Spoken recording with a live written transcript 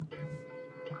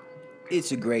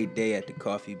It's a great day at the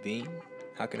Coffee Bean.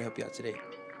 How can I help you out today?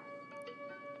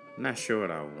 I'm not sure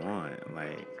what I want.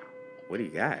 Like, what do you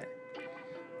got?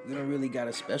 We don't really got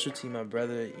a specialty, my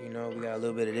brother. You know, we got a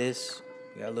little bit of this,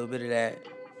 we got a little bit of that.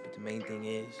 But the main thing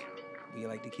is, we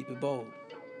like to keep it bold.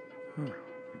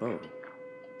 Bold.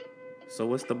 So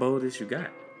what's the boldest you got?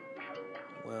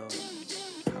 Well,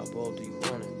 how bold do you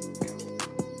want it?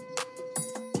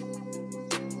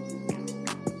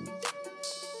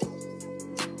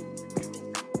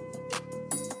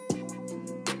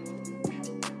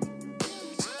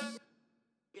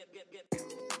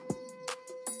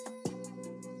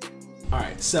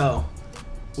 Alright, so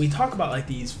we talk about like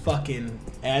these fucking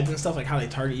ads and stuff, like how they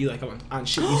target you, like on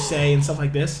shit you say and stuff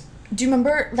like this. Do you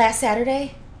remember last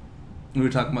Saturday? We were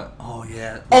talking about, oh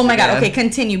yeah. Oh my god, okay,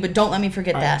 continue, but don't let me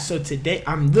forget that. So today,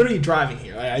 I'm literally driving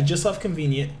here. I just left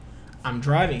Convenient. I'm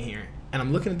driving here, and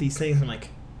I'm looking at these things, and I'm like,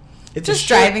 it's just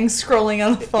driving, scrolling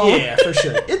on the phone. Yeah, for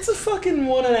sure. It's a fucking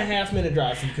 1.5 minute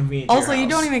drive from Convenient to Also, your you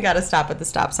house. don't even gotta stop at the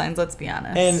stop signs, let's be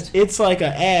honest. And it's like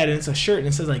an ad, and it's a shirt, and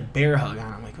it says like bear hug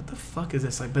on it. I'm like, what the fuck is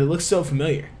this? Like, but it looks so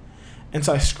familiar. And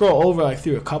so I scroll over like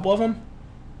through a couple of them,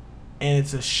 and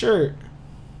it's a shirt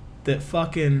that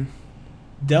fucking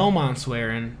Delmont's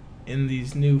wearing in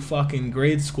these new fucking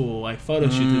grade school like photo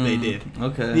shoot that they did.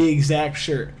 Okay. The exact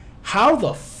shirt. How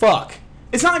the fuck?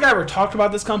 It's not like I ever talked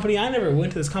about this company. I never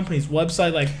went to this company's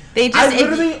website. Like, they just, I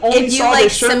literally only if you saw like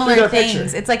this shirt similar through their things,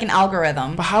 picture. it's like an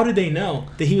algorithm. But how did they know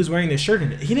that he was wearing this shirt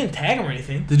in it? He didn't tag him or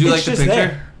anything. Did you It's like the just picture?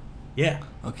 there. Yeah.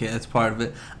 Okay, that's part of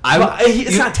it.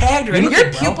 It's not tagged or anything,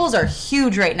 Your bro. pupils are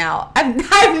huge right now.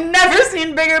 I've never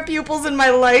seen bigger pupils in my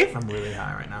life. I'm really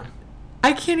high right now.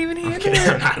 I can't even handle I'm kidding. it.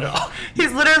 I'm not at all.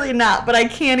 He's literally not, but I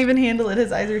can't even handle it.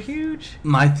 His eyes are huge.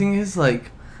 My thing is,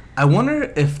 like, I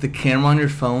wonder if the camera on your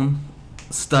phone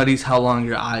studies how long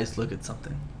your eyes look at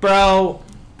something. Bro,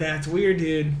 that's weird,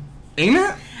 dude. Ain't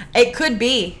it? It could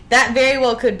be. That very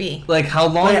well could be. Like, how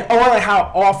long... Or like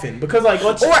how often? Because like,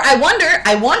 let's... Or I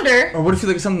wonder... Or what if you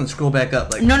look at something and scroll back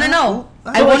up? Like, No.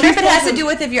 I like, wonder if he's it has to posting- do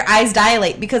with if your eyes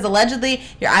dilate, because allegedly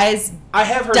your eyes I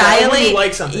have heard that when dilate. you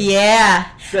like something. Yeah.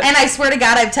 That- And I swear to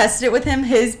God, I've tested it with him.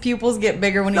 His pupils get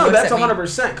bigger when he No, looks that's at me.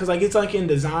 100%. Because like, it's like in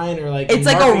design or like... It's in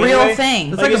like a marketing real anyway.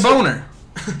 thing. It's like a boner.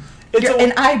 It's You're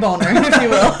an eye boner, if you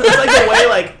will. It's like the way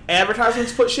like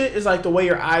advertisements put shit is like the way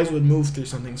your eyes would move through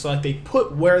something. So like they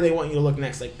put where they want you to look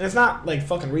next. Like, and it's not like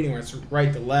fucking reading where it's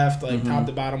right to left, like top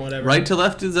to bottom, whatever. Right to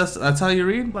left, that's how you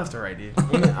read? Left to right, dude.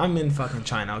 I'm in fucking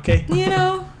China, okay? You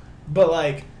know? But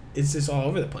like, it's just all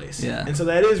over the place. Yeah. And so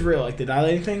that is real, like the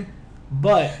dilating thing.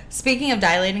 But Speaking of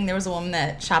dilating, there was a woman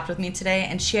that shopped with me today,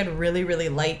 and she had really, really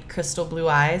light crystal blue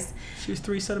eyes. she was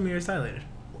 3 centimeters dilated.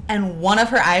 And one of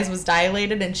her eyes was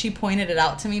dilated, and she pointed it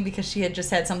out to me because she had just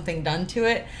had something done to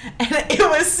it. And it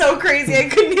was so crazy. I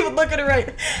couldn't even look at her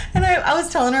right. And I was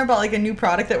telling her about, like, a new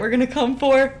product that we're going to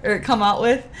come out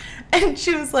with. And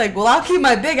she was like, well, I'll keep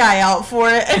my big eye out for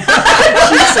it. And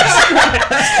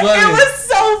it was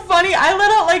so funny. I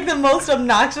let out, like, the most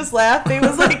obnoxious laugh. They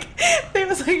was like,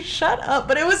 shut up.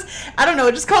 But it was, I don't know,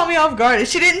 it just caught me off guard.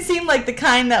 She didn't seem like the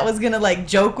kind that was going to, like,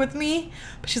 joke with me.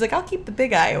 But she's like, I'll keep the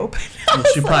big eye open. Well,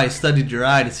 she probably studied your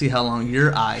eye to see how long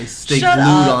your eyes stay Shut glued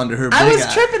up. onto her big eye. I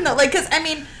was tripping, though. Like, because, I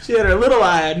mean... She had her little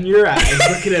eye on your eyes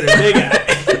looking at her big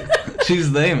eye.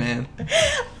 She's they, man.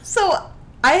 So...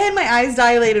 I had my eyes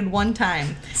dilated one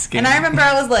time. Scary. And I remember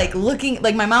I was like looking,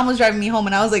 like my mom was driving me home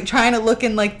and I was like trying to look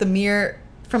in like the mirror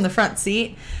from the front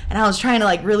seat. And I was trying to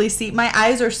like really see. My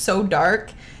eyes are so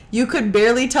dark. You could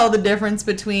barely tell the difference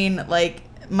between like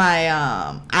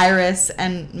my iris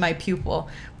and my pupil.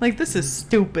 Like, this is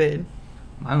stupid.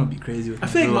 Mine would be crazy with I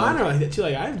my think blue mine eyes. are like that too.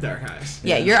 Like, I have dark eyes.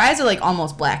 Yeah, your eyes are like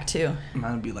almost black too.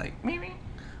 Mine would be like, meow.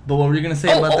 But what were you going to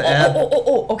say about the ad?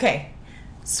 Okay.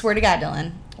 Swear to God,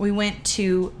 Dylan. We went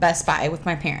to Best Buy with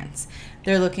my parents.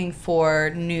 They're looking for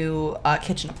new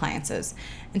kitchen appliances.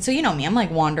 And so, you know me, I'm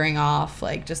like wandering off,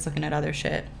 like just looking at other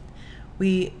shit.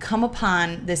 We come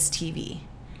upon this TV.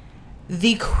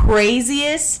 The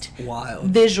craziest Wild.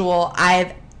 visual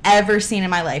I've ever seen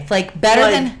in my life. Like, better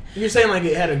Like, than... You're saying like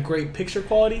it had a great picture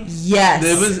quality?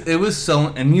 Yes. It was so,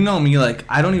 and you know me, like,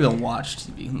 I don't even watch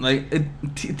TV. Like,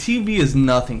 TV is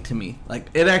nothing to me. Like,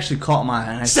 it actually caught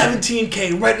my eye.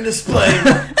 17K right in display.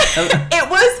 It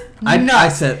was I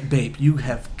nuts. said, babe, you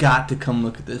have got to come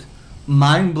look at this.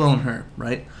 Mind blown her,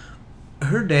 right?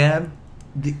 Her dad,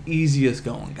 the easiest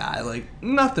going guy. Like,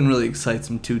 nothing really excites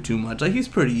him too much. Like, he's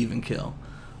pretty even kill.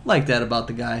 Like that about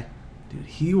the guy. Dude,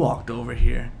 he walked over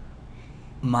here.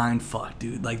 Mind fuck,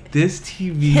 dude. Like, this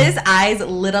TV... His eyes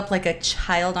lit up like a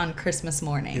child on Christmas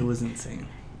morning. It was insane.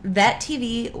 That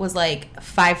TV was like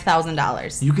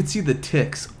 $5,000. You could see the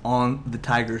ticks on the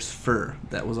tiger's fur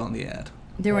that was on the ad.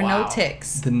 There were Wow. no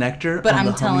ticks. The nectar But on I'm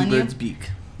the telling you- hummingbird's beak.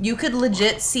 You could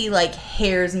legit see like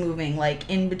hairs moving, like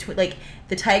in between, like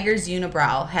the tiger's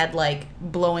unibrow had like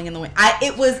blowing in the wind.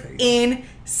 It was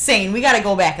insane. We got to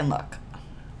go back and look.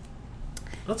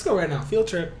 Let's go right now. Field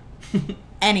trip.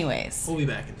 Anyways, We'll be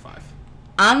back in 5.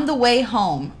 on the way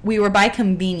home, we were by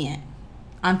Convenient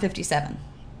on 57.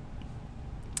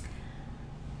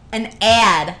 An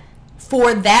ad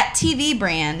for that TV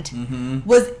brand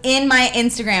was in my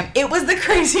Instagram. It was the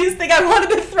craziest thing. I wanted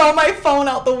to throw my phone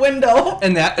out the window.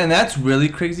 And that's really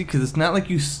crazy because it's not like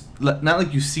you've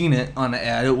seen it on an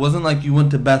ad. It wasn't like you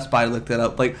went to Best Buy to look that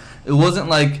up. Like it wasn't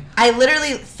like I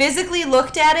literally physically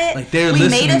looked at it. Like, they're we made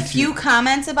listening a to few you.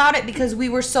 comments about it because we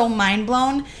were so mind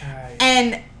blown. Guys.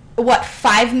 And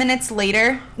 5 minutes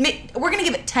later, we're gonna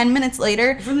give it 10 minutes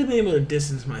later. I've really been able to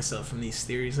distance myself from these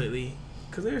theories lately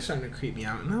because they were starting to creep me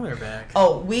out. Now they're back.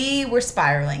 Oh, we were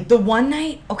spiraling. The one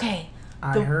night, okay.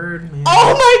 I heard, man.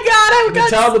 Oh my god, I You got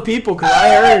can tell the people because Oh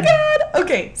I heard. my god.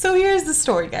 Okay, so here's the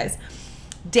story, guys.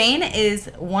 Dane is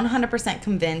 100%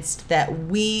 convinced that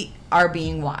we are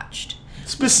being watched.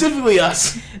 Specifically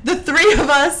us. The three of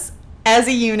us as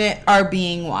a unit are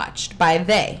being watched by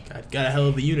they. God, got a hell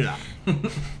of a unit on.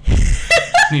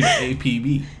 need an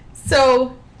APB.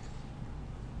 So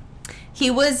he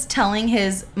was telling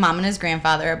his mom and his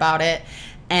grandfather about it,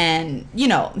 and you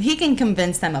know he can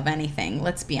convince them of anything.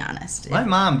 Let's be honest. My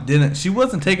mom didn't. She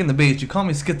wasn't taking the bait. She called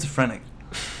me schizophrenic.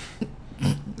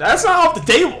 That's not off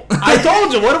the table. I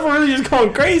told you. What if we're really just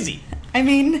going crazy? I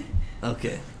mean,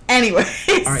 Okay. anyways.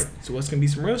 All right. So what's gonna be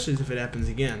some real shit if it happens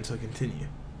again? So continue.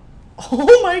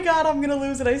 Oh my god, I'm gonna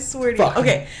lose it. I swear to you. Fuck.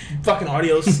 Okay. Fucking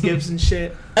audio skips and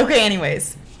shit. Okay.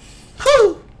 Anyways.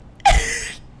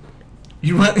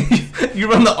 You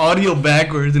run the audio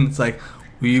backwards and it's like,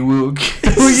 we will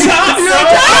kill you. Stop, bro.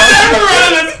 I'm never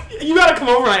running this. You gotta come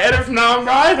over and edit from now on,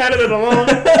 bro. I've edited alone.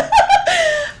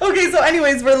 Okay, so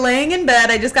anyways, we're laying in bed.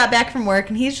 I just got back from work,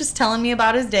 and he's just telling me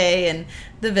about his day and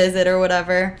the visit or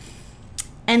whatever.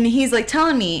 And he's like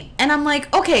telling me, and I'm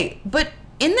like, okay, but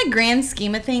in the grand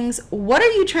scheme of things, what are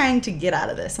you trying to get out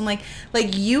of this? I'm like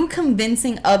you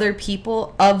convincing other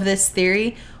people of this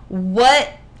theory,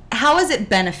 how is it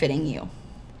benefiting you?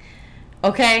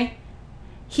 Okay?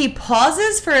 He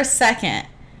pauses for a second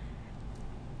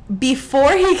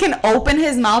before he can open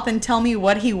his mouth and tell me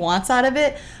what he wants out of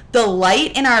it. The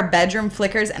light in our bedroom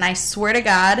flickers, and I swear to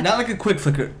God, Not like a quick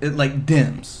flicker. It like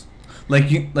dims. Like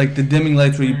the dimming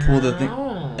lights where you pull the thing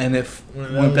and it One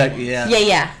of went those back. ones. Yeah.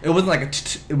 yeah. It wasn't like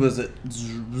it was a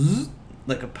zzz,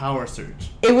 like a power surge.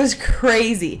 It was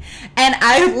crazy. And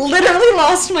I literally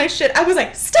lost my shit. I was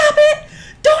like, stop it!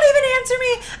 Don't even answer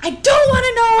me! I don't want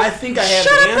to know! I think I have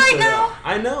Shut the up answer. right now! Though.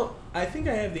 I know. I think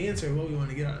I have the answer of what we want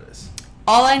to get out of this.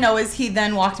 All I know is he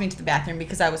then walked me to the bathroom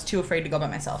because I was too afraid to go by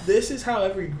myself. This is how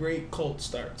every great cult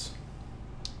starts.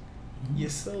 You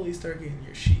slowly start getting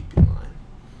your sheep in line.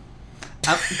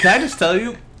 Can I just tell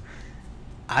you?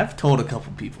 I've told a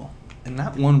couple people, and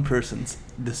not one person's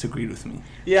disagreed with me.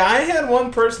 Yeah, I had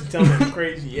one person tell me I'm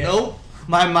crazy. Yeah. Nope.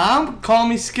 My mom called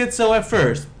me schizo at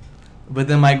first, but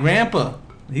then my grandpa,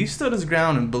 he stood his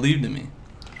ground and believed in me.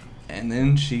 And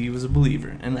then she was a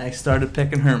believer, and I started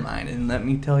picking her mind, and let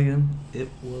me tell you, it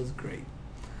was great.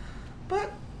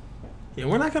 But Yeah,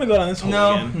 we're not gonna go down this hole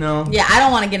again. no. Yeah, I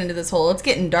don't want to get into this hole. It's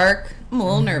getting dark. I'm a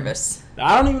little nervous.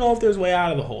 I don't even know if there's a way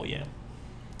out of the hole yet.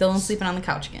 Dylan's sleeping on the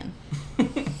couch again.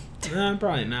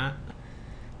 Probably not.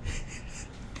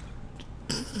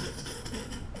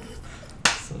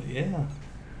 So yeah.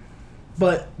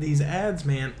 But these ads,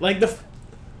 man, like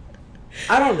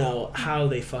I don't know how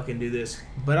they fucking do this,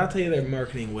 but I'll tell you they're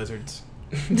marketing wizards.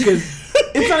 Because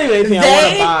it's not even anything I want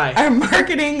to They buy. are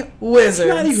marketing It's wizards.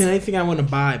 not even anything I want to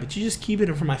buy, but you just keep it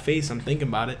in front of my face. I'm thinking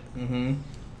about it. Mm-hmm.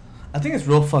 I think it's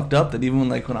real fucked up that even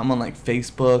when I'm on like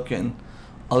Facebook and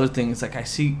other things, like I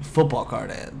see football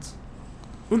card ads.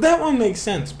 Well, that one makes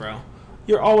sense, bro.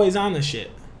 You're always on the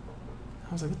shit.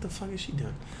 I was like, what the fuck is she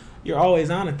doing? You're always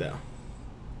on it though.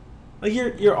 Like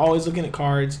you're always looking at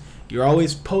cards. You're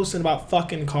always posting about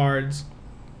fucking cards.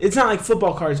 It's not like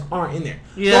football cards aren't in there.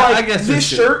 Yeah, But, like, I guess this that's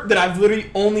true. shirt that I've literally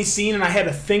only seen and I had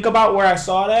to think about where I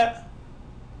saw that.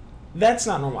 That's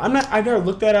not normal. I've never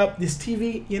looked that up. This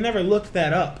TV, you never looked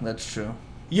that up. That's true.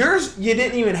 Yours, you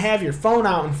didn't even have your phone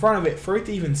out in front of it for it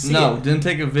to even see No, it. didn't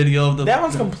take a video of the. That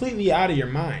one's completely out of your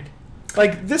mind.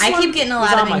 Like this I one keep getting a was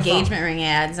lot on of my phone. engagement ring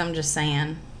ads. I'm just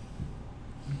saying.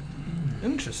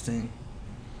 Interesting.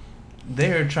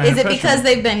 They're trying. Is to it pressure because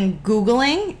me. they've been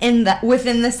Googling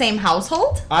within the same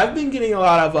household? I've been getting a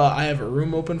lot of I have a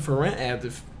room open for rent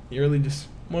ads. You really just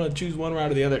want to choose one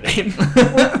route or the other, Dane.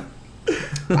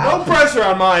 No pressure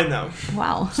on mine, though.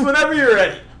 Wow. So whenever you're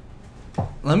ready.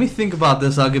 Let me think about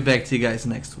this. I'll get back to you guys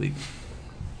next week.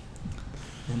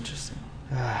 Interesting.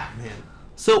 Ah, man.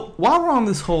 So while we're on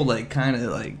this whole kind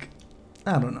of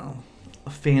I don't know,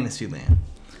 fantasy land.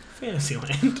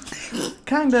 Fantasyland.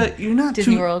 Kind of, you're not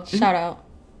Disney too, World, shout out.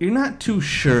 You're not too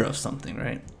sure of something,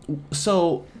 right?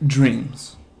 So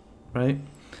dreams, right?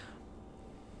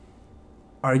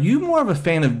 Are you more of a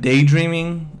fan of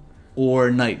daydreaming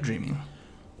or night dreaming?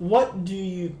 What do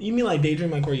you mean like daydream,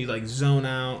 like where you zone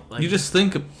out? You just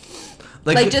think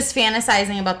Like just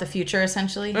fantasizing about the future,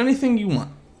 essentially? anything you want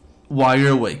while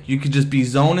you're awake. You could just be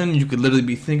zoning. You could literally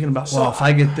be thinking about, well, if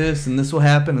I get this and this will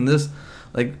happen and this,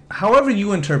 however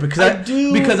you interpret.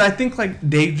 Because I think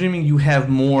daydreaming, you have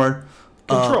more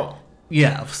control.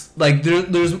 Yeah,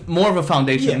 there's more of a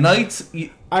foundation. Yeah. Nights, You're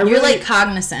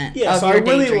cognizant. Yeah, of so your I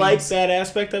really daydreams. like that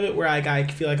aspect of it, where I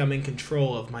feel like I'm in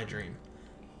control of my dream.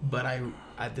 But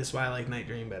this is why I like night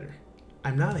dream better.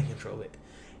 I'm not in control of it.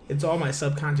 It's all my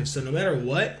subconscious. So no matter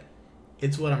what,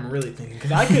 it's what I'm really thinking.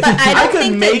 Because I could. But I don't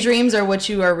think make, that dreams are what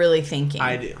you are really thinking.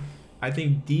 I do. I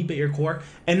think deep at your core,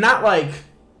 and not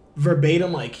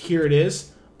verbatim, here it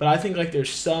is. But I think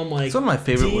there's some it's one of my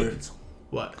favorite deep, words.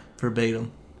 What?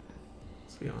 Verbatim.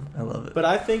 Let's go on. I love it. But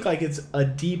I think it's a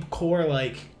deep core,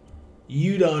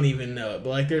 you don't even know it,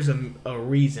 but there's a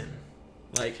reason.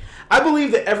 I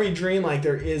believe that every dream,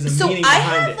 there is a meaning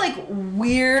behind it. I have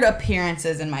weird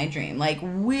appearances in my dream,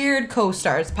 weird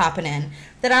co-stars popping in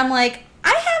that I'm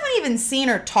I haven't even seen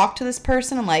or talked to this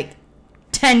person in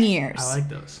 10 years. I like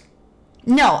those.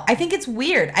 No, I think it's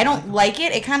weird. I don't like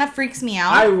it. It kind of freaks me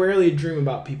out. I rarely dream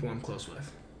about people I'm close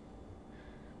with.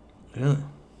 Really?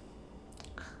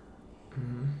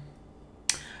 Mm-hmm.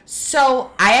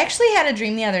 So I actually had a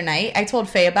dream the other night. I told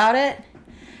Faye about it.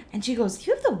 And she goes,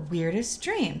 you have the weirdest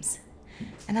dreams.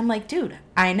 And I'm like, dude,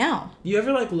 I know. You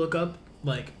ever look up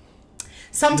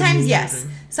Sometimes the yes.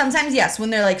 dream? Sometimes yes, when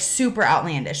they're super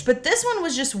outlandish. But this one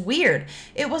was just weird.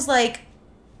 It was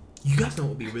you guys know what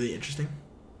would be really interesting?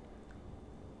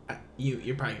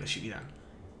 You're probably gonna shoot me down.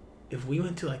 If we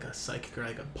went to a psychic or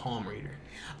a palm reader.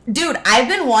 dude, I've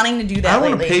been wanting to do that I don't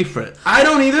lately. want to pay for it. I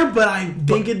don't either, but I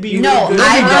think it'd be No, really good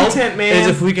I- content, man. As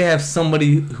if we could have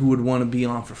somebody who would want to be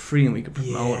on for free and we could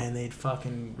promote yeah, it. and they'd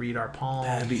fucking read our palm.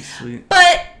 That'd be sweet.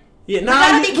 But Yeah, we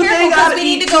gotta be but they careful because gotta we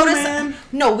need eat to go too, to man.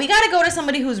 no, we gotta go to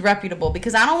somebody who's reputable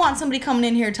because I don't want somebody coming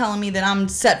in here telling me that I'm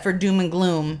set for doom and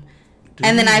gloom,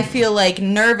 and then I feel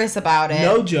nervous about it.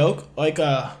 No joke.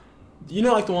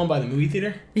 The one by the movie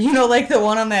theater? You know, the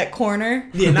one on that corner.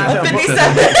 Yeah, not that 57.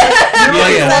 Yeah,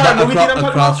 movie theater I'm talking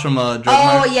across about? from George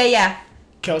Oh Martin. yeah.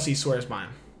 Kelsey swears by him.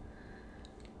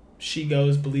 She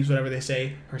goes, believes whatever they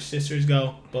say. Her sisters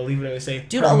go, believe whatever they say.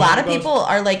 Dude, Her a lot mom of goes- people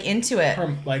are into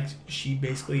it. she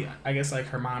basically, I guess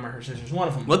her mom or her sisters, one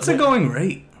of them. What's the going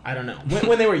rate? I don't know.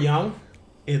 When they were young,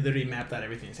 it literally mapped out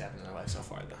everything that's happened in their life so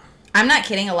far, though. I'm not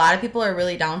kidding. A lot of people are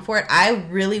really down for it. I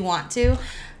really want to.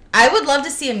 I would love to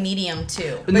see a medium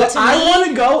too. But No, to I me, want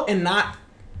to go and not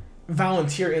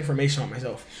volunteer information on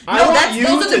myself. No, I want that's- you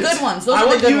those are the to- good ones. Those I are the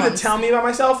want good you ones. to tell me about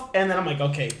myself, and then I'm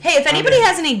okay. hey, if I'm anybody in.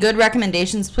 has any good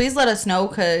recommendations, please let us know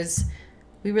because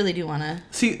we really do want to.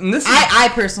 See, and this is I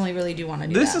personally really do want to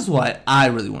do this that. is why I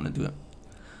really want to do it.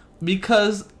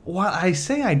 Because while I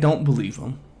say I don't believe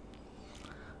them,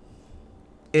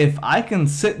 if I can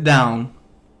sit down,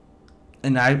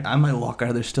 and I might walk out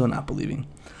of there still not believing,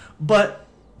 but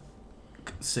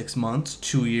 6 months,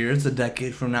 2 years, a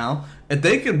decade from now, if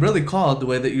they could really call it the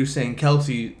way that you're saying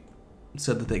Kelsey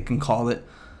said that they can call it,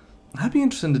 I'd be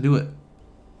interested to do it.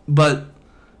 But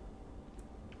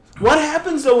What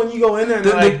happens though when you go in there and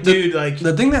they're dude,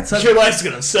 the thing that sucks, your life's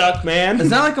gonna suck, man. it's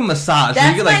not like a massage where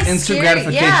That's you get my instant scary-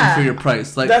 gratification yeah. for your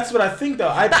price. Like That's what I think though.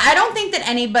 But I don't think that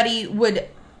anybody would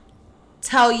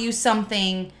tell you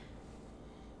something.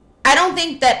 I don't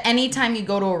think that anytime you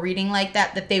go to a reading like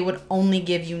that they would only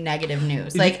give you negative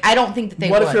news. I don't think that they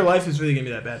what would. if your life is really gonna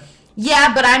be that bad?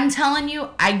 Yeah, but I'm telling you,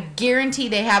 I guarantee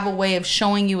they have a way of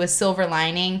showing you a silver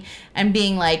lining and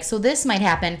being so this might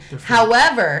happen.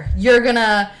 However, you're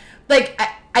gonna,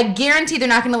 I guarantee they're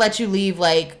not gonna let you leave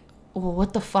well,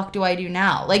 what the fuck do I do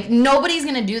now? Nobody's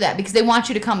gonna do that because they want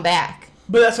you to come back.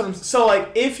 But that's what I'm. So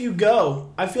if you go,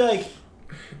 I feel like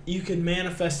you can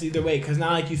manifest either way because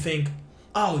now you think,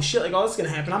 oh shit, all this is gonna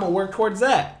happen. I'm gonna work towards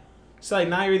that. So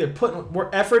now you're either putting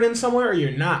more effort in somewhere or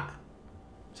you're not.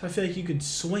 So I feel like you could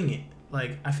swing it.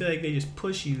 I feel like they just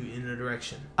push you in a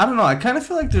direction. I don't know. I kind of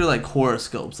feel like they're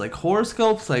horoscopes.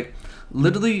 Horoscopes,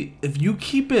 literally, if you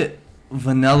keep it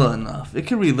vanilla enough, it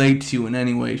can relate to you in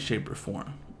any way, shape, or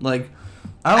form.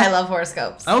 I love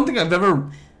horoscopes. I don't think I've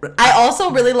ever. I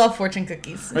also really love fortune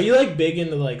cookies. Are you like big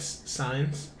into like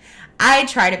signs? I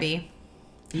try to be.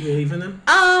 You believe in them?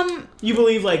 You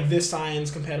believe like this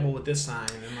sign's compatible with this sign,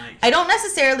 and like. I don't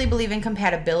necessarily believe in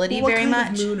compatibility very much.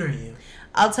 What kind of moon are you?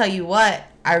 I'll tell you what.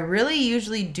 I really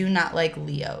usually do not like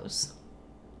Leos.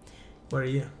 What are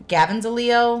you? Gavin's a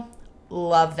Leo.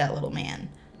 Love that little man.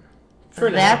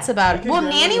 That's about it. Well,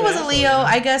 Nanny was a Leo.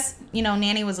 I guess,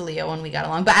 Nanny was a Leo when we got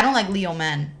along. But I don't like Leo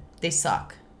men. They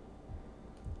suck.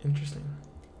 Interesting.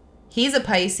 He's a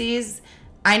Pisces.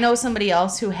 I know somebody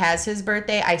else who has his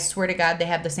birthday. I swear to God, they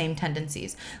have the same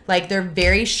tendencies. Like, they're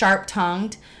very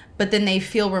sharp-tongued, but then they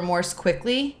feel remorse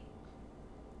quickly.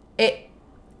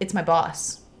 It's my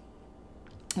boss.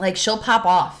 Like, she'll pop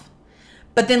off.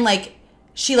 But then, like,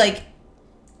 she, like,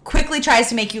 quickly tries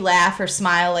to make you laugh or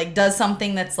smile, like, does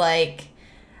something that's, like,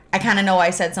 I kind of know I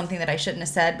said something that I shouldn't have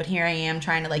said, but here I am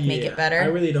trying to, like, make it better. I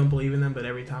really don't believe in them, but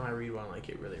every time I read one, like,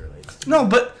 it really relates to me. No,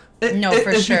 but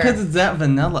it's sure. because it's that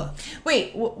vanilla.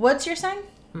 Wait, what's your sign?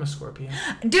 I'm a Scorpio.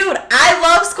 Dude, I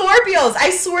love Scorpios. I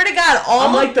swear to God,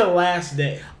 I'm like the last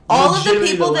day. All of the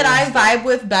people that I vibe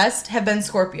with best have been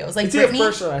Scorpios. Like, it's either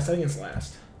first or last. I think it's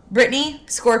last. Brittany,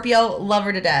 Scorpio, love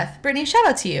her to death. Brittany, shout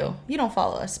out to you. You don't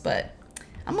follow us, but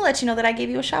I'm gonna let you know that I gave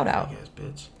you a shout out. Yes,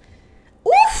 bitch.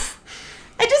 Oof!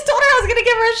 I just told her I was gonna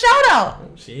give her a shout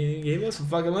out. She gave us a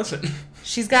fucking listen.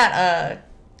 She's got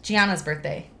Gianna's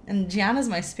birthday, and Gianna's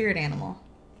my spirit animal.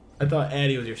 I thought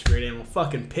Addie was your spirit animal.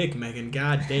 Fucking pick, Megan.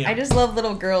 God damn. I just love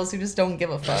little girls who just don't give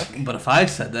a fuck. But if I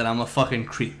said that, I'm a fucking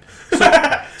creep.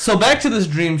 So back to this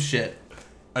dream shit.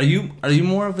 Are you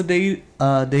more of a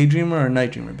daydreamer or a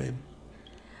night dreamer, babe?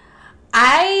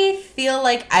 I feel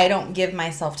like I don't give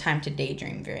myself time to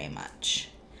daydream very much.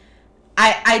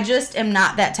 I just am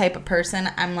not that type of person.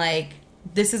 I'm like,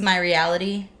 this is my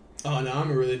reality. Oh no,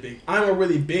 I'm a really big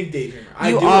daydreamer. I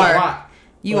You do are. a lot.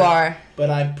 You are. But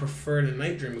I prefer to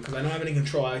night dream because I don't have any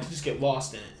control. I just get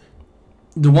lost in it.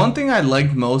 The one thing I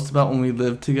liked most about when we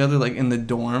lived together, like in the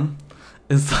dorm,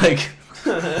 is like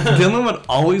Dylan would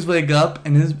always wake up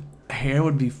and his hair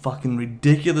would be fucking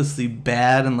ridiculously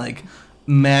bad and like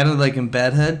matted like in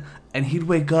bedhead, and he'd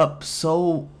wake up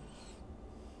so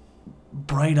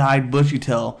bright-eyed,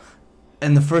 bushy-tailed,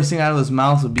 and the first thing out of his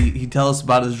mouth would be he'd tell us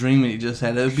about his dream that he just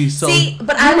had. It would be so. See,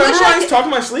 but I wish I was talking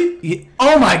in my sleep. Yeah,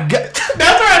 oh my god,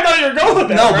 that's where I thought you were going with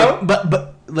that, no, bro. but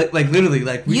like literally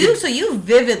like so you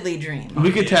vividly dream.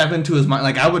 We could tap into his mind.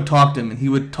 Like, I would talk to him, and he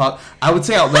would talk. I would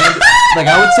say outlandish. Like,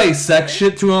 I would say sex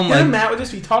shit to him. Him like, and Matt would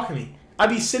just be talking to me. I'd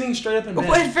be sitting straight up in bed.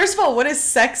 Wait, first of all, what is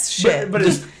sex shit? But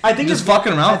Just- I think just it's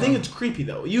fucking around I with think them. it's creepy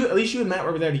though. At least you and Matt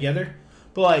were there together.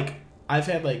 But like, I've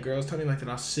had like girls tell me like that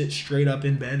I'll sit straight up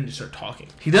in bed and just start talking.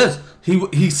 he does.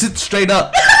 He sits straight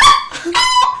up.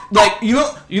 Like, you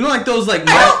know, like those like.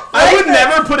 I would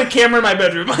never put a camera in my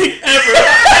bedroom, like ever.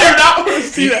 I do not want to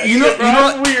see that. You know, shit, bro. you know,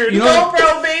 That's weird. you know,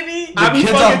 GoPro, baby. I'd be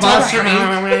kids fucking off Monster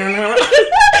talking.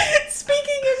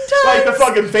 Speaking in tongues. Like the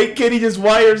fucking fake kid, he just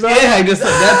wires up. Yeah, I just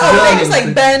that's Oh, Dylan. they just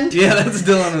like bend. Yeah, that's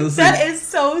Dylan. In the That sleep. is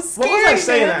so scary. What was I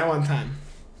saying man. that one time?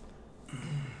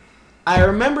 I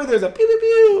remember there's a pew pew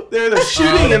pew. There's a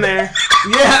shooting in there.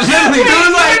 Yeah, literally. Wait, Dylan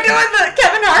you like. were doing the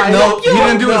Kevin Hart. No, he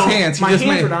didn't do his No, hands. He my just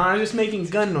hands made. were down. I was just making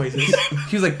gun noises.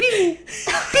 He was like, pew, pew,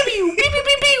 pew, pew, pew,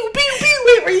 pew, pew, pew.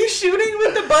 Wait, were you shooting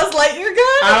with the Buzz Lightyear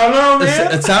gun? I don't know,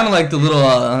 man. It sounded like the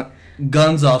little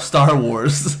guns off Star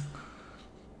Wars.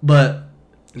 But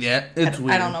yeah, it's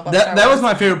weird. I don't know about that. Star That Wars. was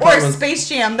my favorite part. Or was, Space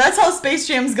Jam. That's how Space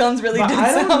Jam's guns really But did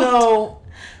I sound. don't know.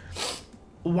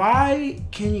 Why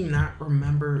can you not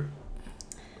remember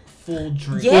full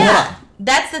dreams? Yeah,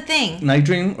 that's the thing. night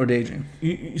dream or daydream?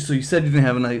 So you said you didn't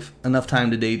have enough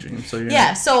time to daydream. So you're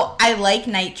Yeah, so I like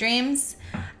night dreams.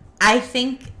 I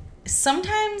think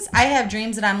sometimes I have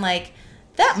dreams that I'm like,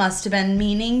 that must have been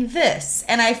meaning this.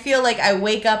 And I feel like I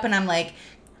wake up and I'm like,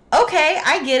 okay,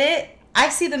 I get it. I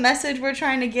see the message we're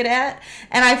trying to get at.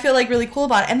 And I feel like really cool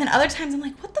about it. And then other times I'm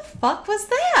like, what the fuck was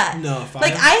that? No,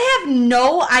 like, I have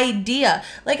no idea.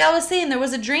 Like I was saying, there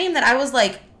was a dream that I was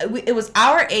like, it was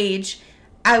our age.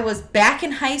 I was back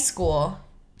in high school,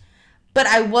 but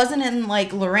I wasn't in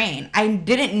like Lorraine. I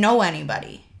didn't know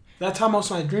anybody. That's how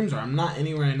most of my dreams are. I'm not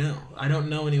anywhere I know. I don't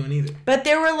know anyone either. But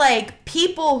there were like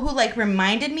people who like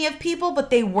reminded me of people, but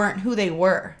they weren't who they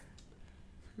were.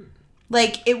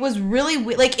 Like it was really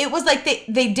like it was like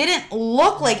they didn't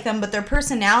look like them, but their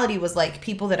personality was like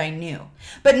people that I knew,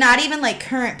 but not even like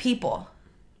current people.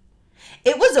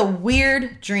 It was a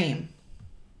weird dream.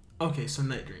 Okay, so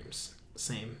night dreams.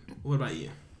 Same. What about you?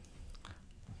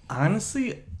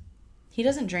 honestly, He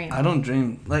doesn't dream. I don't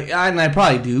dream. Like, I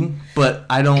probably do, but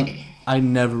I don't. I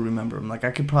never remember them. Like,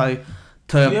 I could probably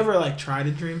Do you ever like try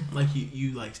to dream? Like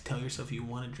you like tell yourself you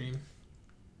want to dream?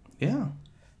 Yeah.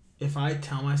 If I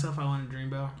tell myself I want to dream,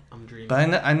 bro, I'm dreaming.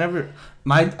 But I never.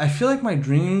 I feel like my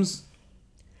dreams.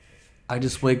 I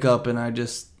just wake up and I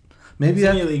just maybe it's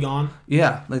immediately gone.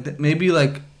 Yeah, like that, maybe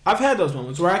like. I've had those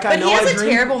moments where I know But he has I a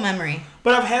dreamed, terrible memory.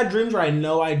 But I've had dreams where I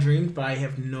know I dreamed, but I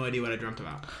have no idea what I dreamt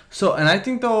about. So, and I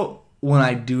think though, when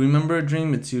I do remember a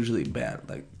dream, it's usually bad.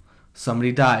 Like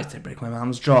somebody dies, they break my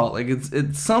mom's jaw. Like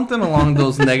it's something along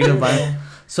those negative lines.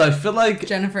 So I feel like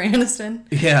Jennifer Aniston.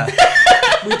 Yeah.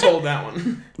 We told that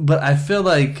one. But I feel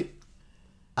like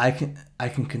I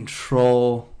can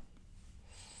control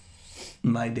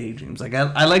my daydreams. Like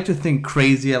I like to think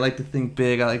crazy. I like to think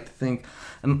big. I like to think,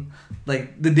 and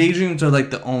like the daydreams are like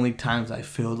the only times I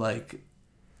feel like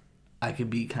I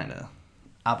could be kind of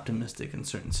optimistic in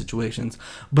certain situations.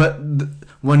 But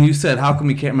when you said how come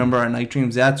we can't remember our night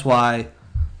dreams, that's why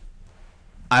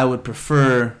I would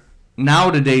prefer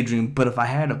now to daydream. But if I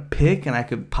had to pick and I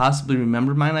could possibly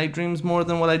remember my night dreams more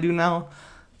than what I do now,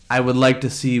 I would like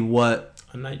to see what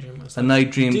a night dream was a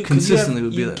night dream dude, consistently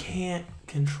would be like. You can't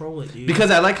control it, dude. Because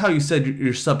I like how you said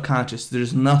you're subconscious.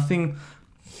 There's nothing.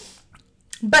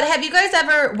 But have you guys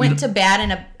ever went to bed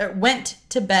in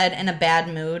a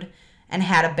bad mood and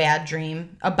had a bad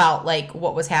dream about like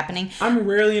what was happening? I'm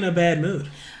rarely in a bad mood.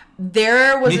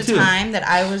 There was Me too. time that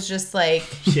I was just like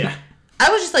Yeah. I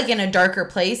was just like in a darker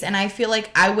place, and I feel like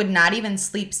I would not even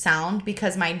sleep sound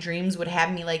because my dreams would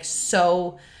have me like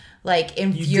so like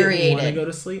infuriated. You didn't want to go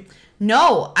to sleep?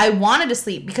 No, I wanted to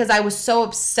sleep because I was so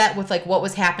upset with like what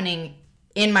was happening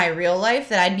in my real life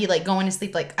that I'd be like going to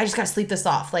sleep like I just gotta sleep this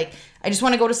off. Like I just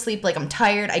want to go to sleep. Like I'm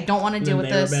tired. I don't want to deal with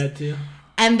this. They were bad too.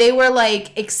 And they were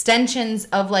like extensions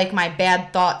of like my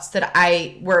bad thoughts that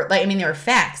I were like. I mean, they were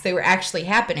facts. They were actually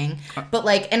happening. But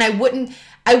like, and I wouldn't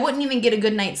even get a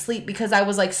good night's sleep because I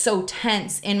was like so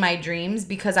tense in my dreams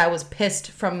because I was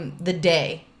pissed from the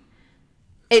day.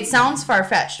 It sounds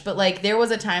far-fetched, but like there was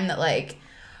a time that like,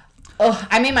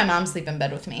 I made my mom sleep in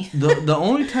bed with me. The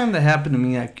only time that happened to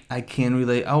me, I can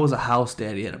relate. I was a house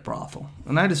daddy at a brothel,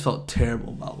 and I just felt terrible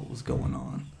about what was going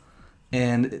on,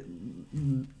 and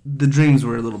the dreams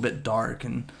were a little bit dark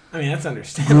and. I mean, that's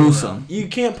understandable. Gruesome. You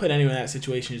can't put anyone in that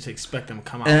situation and just expect them to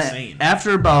come out And sane.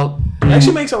 after about. It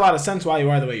actually makes a lot of sense why you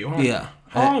are the way you are. Yeah.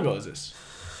 How long ago is this?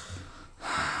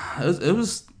 It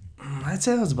was. I'd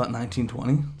say it was about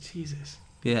 1920. Jesus.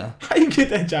 Yeah. How you get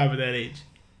that job at that age?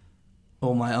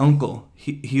 Well, my uncle,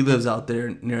 he lives out there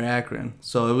near Akron,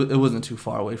 so it wasn't too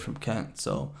far away from Kent.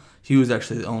 So he was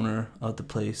actually the owner of the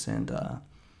place, and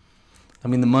I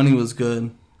mean the money was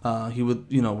good. He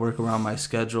would work around my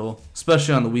schedule,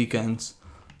 especially on the weekends.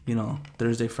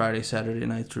 Thursday, Friday, Saturday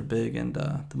nights were big, and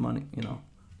the money.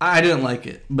 I didn't like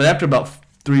it, but after about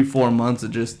 3-4 months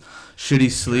of just shitty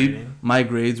sleep, my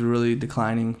grades were really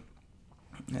declining,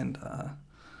 and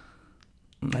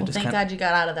Thank God you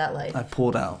got out of that life. I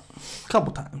pulled out a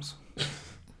couple times.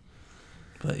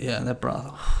 But yeah, that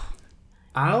brothel.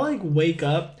 I like wake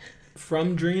up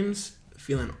from dreams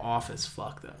feeling off as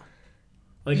fuck though.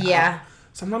 Like yeah.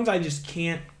 Sometimes I just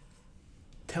can't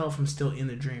tell if I'm still in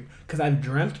the dream because I've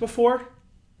dreamt before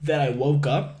that I woke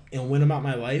up and went about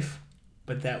my life,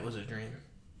 but that was a dream.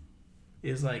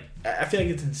 It's like I feel like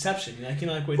it's Inception. Like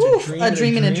like it's Oof, a dream, a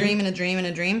dream and a dream and a dream and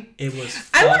a dream. It was.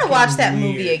 I want to watch that weird.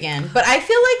 movie again, but I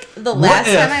feel like the last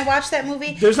time I watched that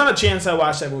movie. There's not a chance I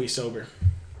watched that movie sober.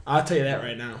 I'll tell you that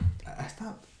right now. I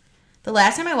stopped. The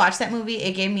last time I watched that movie,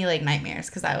 it gave me like nightmares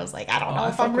because I was like, I don't know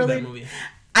if I'm fuck with really. that movie.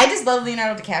 I just love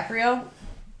Leonardo DiCaprio.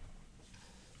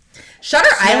 Shutter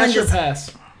Smash Island or is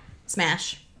pass?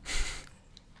 smash.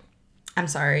 I'm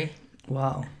sorry.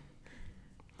 Wow.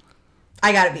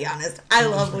 I gotta be honest. I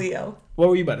love Leo. What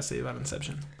were you about to say about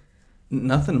Inception?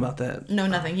 Nothing about that. No,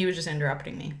 nothing. He was just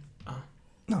interrupting me.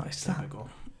 No, I stopped. Typical.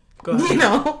 Go ahead. You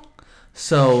know.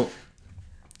 So,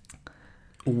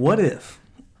 what if,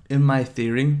 in my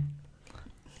theory,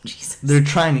 Jesus. they're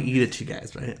trying to eat at you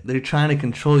guys, right? They're trying to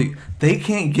control you. They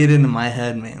can't get into my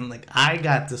head, man. Like, I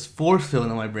got this force field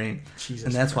in my brain, Jesus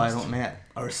and that's Christ. why I don't nap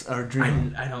or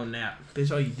dream. I don't nap.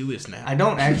 Bitch, all you do is nap. I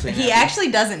don't actually He nap.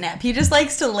 actually doesn't nap. He just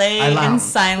likes to lay I allow him. in That's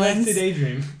silence. the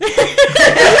daydream.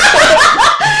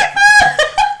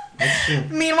 That's true.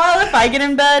 Meanwhile, if I get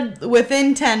in bed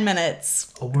within 10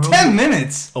 minutes. 10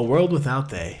 minutes? A world without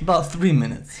they. About 3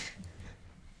 minutes.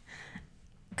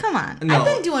 Come on. No. I've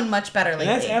been doing much better And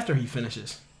lately. that's after he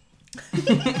finishes.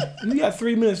 You got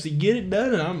 3 minutes to get it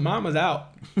done, and Mama's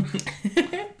out.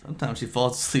 Sometimes she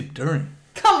falls asleep during.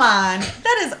 Come on.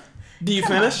 That is... Do you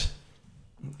Come finish?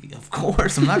 Of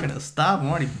course, I'm not going to stop. I'm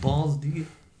already balls deep.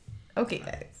 Okay,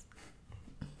 guys.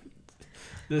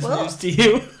 this Well- news to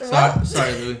you?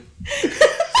 Sorry, Louis.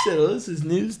 Shit, well, this is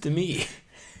news to me.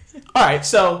 All right,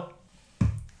 so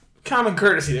common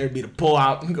courtesy there would be to pull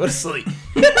out and go to sleep.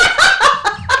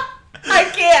 I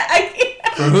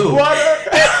can't. For who? What?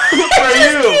 For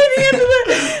you? Can't handle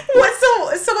it. What?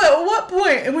 So at what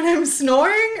point? When I'm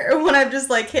snoring or when I've just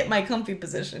like hit my comfy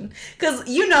position? Because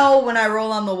you know when I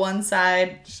roll on the one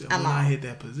side, So I'm when I out. hit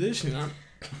that position, I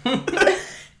don't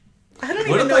What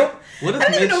even if, know. like, what I if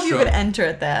don't even know if you could mid-stroke? enter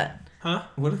at that. huh?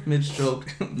 What if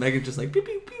mid-stroke, Megan just like, pew,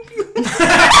 pew, pew, pew.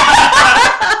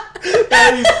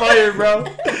 That'd be fire, bro.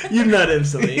 You nut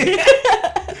instantly.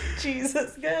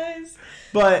 Jesus, guys.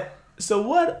 But so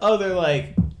what other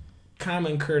like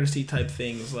common courtesy type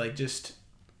things, like just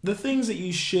the things that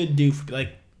you should do for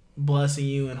like blessing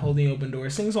you and holding open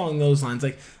doors, things along those lines,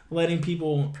 like letting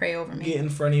people Pray over me. get in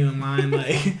front of you in line,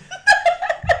 like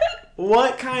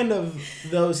what kind of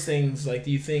those things like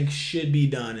do you think should be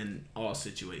done in all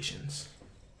situations?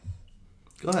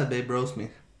 Go ahead, babe, roast me.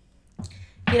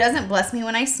 He doesn't bless me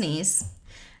when I sneeze.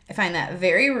 I find that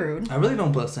very rude. I really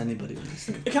don't bless anybody when they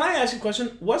sneeze. Can I ask you a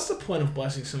question? What's the point of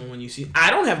blessing someone when you see?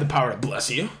 I don't have the power to bless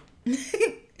you.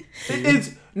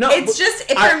 It's no. It's just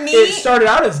for me. It started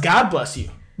out as God bless you,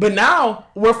 but now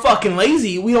we're fucking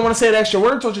lazy. We don't want to say that extra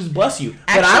word, so I'll just bless you.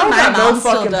 But I don't my got mom no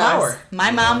still fucking does. power,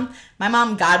 My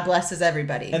mom, God blesses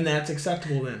everybody. and that's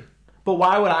acceptable then. But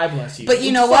why would I bless you? But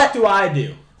you know what? what? Do I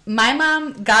do? My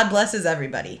mom, God blesses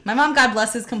everybody. My mom, God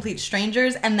blesses complete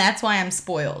strangers, and that's why I'm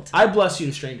spoiled. I bless you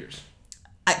to strangers.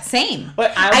 Same.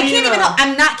 But I can't even help.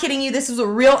 I'm not kidding you. This was a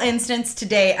real instance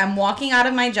today. I'm walking out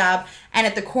of my job, and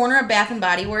at the corner of Bath and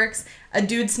Body Works, a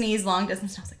dude sneezed long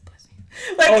distance, and I was like, bless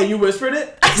you. Like, Oh, you whispered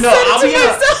it? I said it to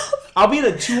myself. I'll be in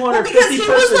a 250 Well, because he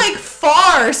person. was like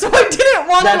far, so I didn't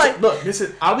want to like.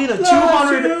 Look, I'll be in a Bless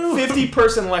 250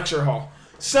 person lecture hall.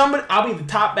 I'll be in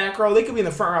the top back row. They could be in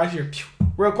the front row here. Pew,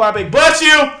 real quiet, big. Bless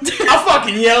you. I'll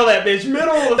fucking yell that bitch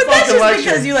middle of the But that's fucking just lecture.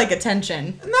 because you like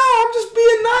attention. No, I'm just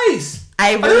being nice.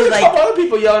 I There's really a like. couple other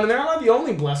people yelling in there. I'm not the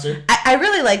only blesser. I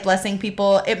really like blessing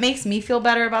people. It makes me feel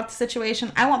better about the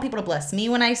situation. I want people to bless me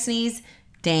when I sneeze.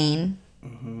 Dane.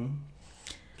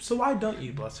 So why don't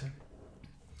you bless her?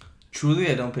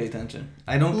 Truly, I don't pay attention.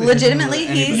 I don't pay Legitimately,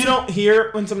 attention to anybody. You don't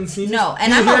hear when someone sneezes? No,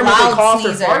 and You I'm hear a them if they loud coughed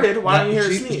sneezer. or farted. Why don't you hear her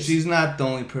She- sneeze? She's not the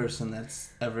only person that's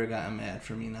ever gotten mad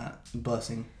for me not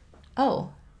blessing.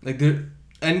 Oh. Like there,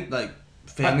 and like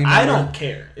family. I member- don't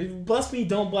care. Bless me,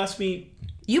 don't bless me.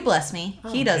 You bless me. He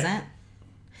Okay. doesn't.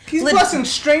 He's Leg- blessing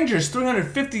strangers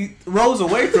 350 rows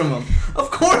away from him.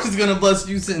 Of course, he's gonna bless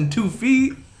you sitting 2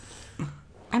 feet.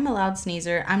 I'm a loud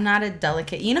sneezer. I'm not a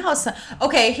delicate. You know how some.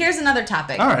 Okay, here's another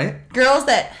topic. All right. Girls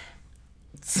that.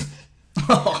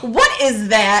 What is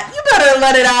that? You better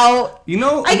let it out. You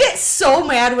know, I get so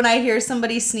mad when I hear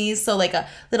somebody sneeze. So like a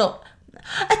little.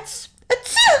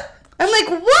 I'm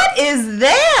like, what is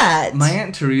that? my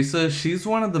Aunt Teresa, she's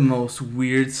one of the most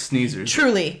weird sneezers.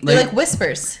 Truly, they're Like- like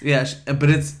whispers. Yeah, but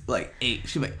it's like 8.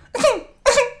 She's like,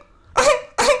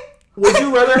 Would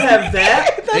you rather have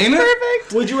that? ain't it?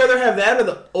 Perfect. Would you rather have that or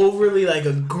the overly like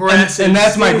aggressive? And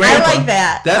that's my sneeze? grandpa. I like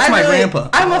that. That's I my grandpa.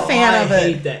 I'm a Oh, fan I of it.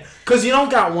 hate that. Because you don't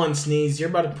got one sneeze. You're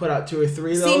about to put out 2 or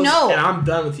 3 of those. See, no. And I'm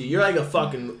done with you. You're like a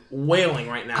fucking wailing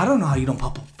right now. I don't know how you don't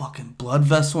pop a fucking blood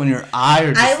vessel in your eye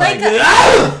or just I like like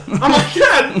Ah! I'm like,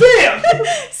 God damn.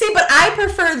 See, but I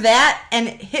prefer that and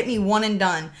hit me one and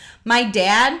done. My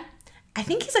dad, I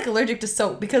think he's like allergic to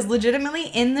soap because legitimately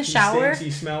in the shower.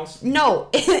 He smells. No,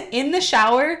 in the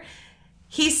shower,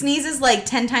 he sneezes like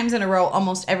 10 times in a row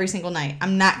almost every single night.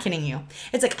 I'm not kidding you.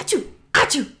 It's like, achoo,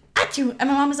 achoo, achoo. And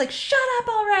my mom is like, shut up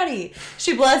already.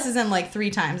 She blesses him like 3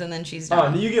 times and then she's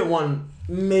done. Oh, you get 1,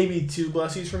 maybe 2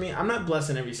 blessies for me. I'm not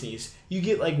blessing every sneeze. You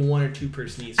get like 1 or 2 per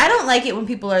sneeze. I don't like it when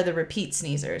people are the repeat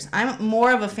sneezers. I'm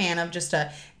more of a fan of just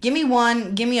a, give me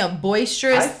one, give me a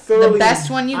boisterous, the best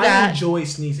one you I got. enjoy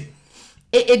sneezing.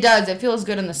 It does. It feels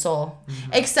good in the soul.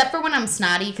 Except for when I'm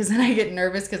snotty, because then I get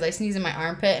nervous because I sneeze in my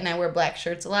armpit and I wear black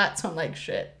shirts a lot, so I'm like,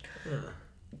 shit.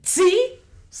 See?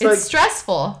 So, It's like,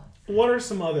 stressful. what are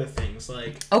some other things?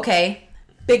 Like, Okay,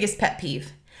 biggest pet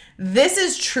peeve. This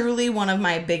is truly one of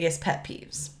my biggest pet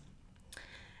peeves.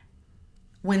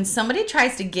 When somebody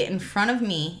tries to get in front of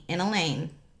me in a lane,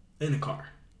 in a car.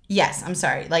 yes, I'm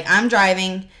sorry. Like, I'm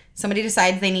driving, somebody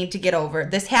decides they need to get over.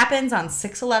 This happens on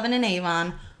 611 in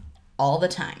Avon all the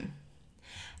time.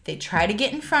 They try to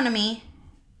get in front of me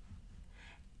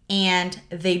and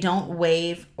they don't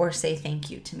wave or say thank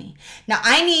you to me. Now,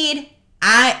 I need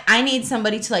I need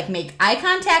somebody to like make eye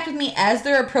contact with me as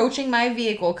they're approaching my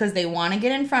vehicle because they want to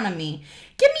get in front of me.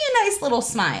 Give me a nice little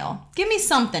smile. Give me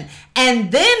something.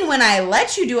 And then when I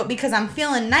let you do it because I'm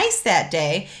feeling nice that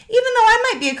day, even though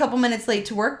I might be a couple minutes late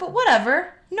to work, but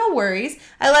whatever, no worries.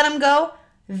 I let them go.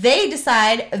 They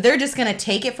decide they're just going to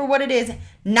take it for what it is,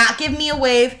 not give me a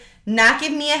wave, not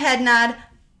give me a head nod.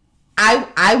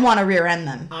 I want to rear end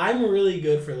them. I'm really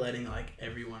good for letting like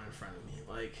everyone in front of me.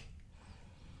 Like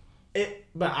it,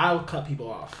 but I'll cut people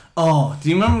off. Oh, do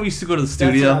you remember we used to go to the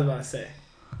studio? That's what I was about to say.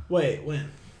 Wait,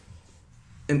 when?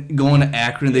 And going to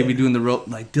Akron, they'd be doing the road.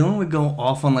 Like Dylan would go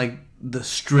off on like the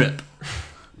strip,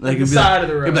 like the side of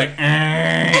the road. He'd be like,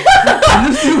 and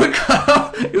this dude would cut off.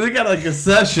 We got like a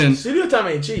session. Studio time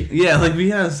ain't cheap. Yeah, like we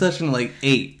had a session at like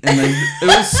 8, and like it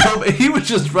was so. He would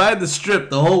just ride the strip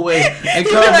the whole way and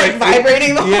cut off like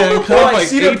vibrating the whole way. Yeah, cut off like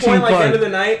Cedar 18 Point, like parts. end of the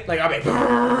night, like I'll be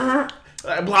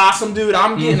like, Blossom, dude.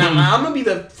 I'm getting. I'm gonna be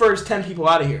the first 10 people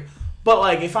out of here. But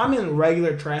like if I'm in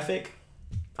regular traffic,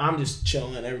 I'm just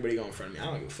chilling, everybody go in front of me. I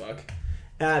don't give a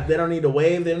fuck. They don't need to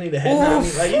wave. They don't need to head nod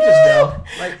me. Like, you just go.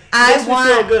 Like, it makes me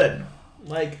feel good.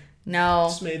 Like, no.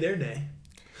 Just made their day.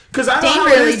 Because I know Dane how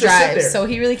really it is to sit there. so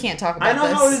he really can't talk about this. I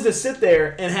know how it is to sit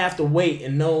there and have to wait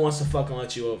and no one wants to fucking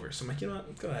let you over. So I'm like, you know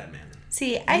what? Go ahead, man.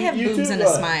 See, I have boobs and a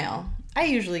smile. I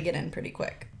usually get in pretty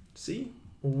quick. See?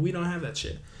 We don't have that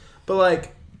shit. But,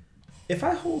 like, if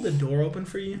I hold the door open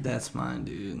for you. That's mine,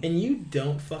 dude. And you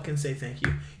don't fucking say thank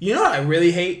you. You know what I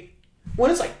really hate?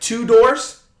 When it's like 2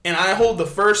 doors. And I hold the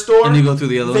first door. And you go through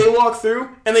the other one. They walk through,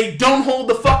 and they don't hold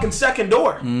the fucking second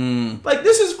door. Like,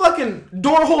 this is fucking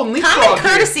door holding leapfrog. Common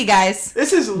courtesy, guys.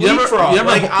 This is leapfrog.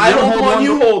 I hold one,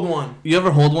 you hold one. You ever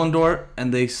hold one door,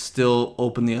 and they still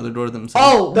open the other door themselves?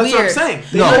 Oh, that's weird. what I'm saying.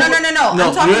 No.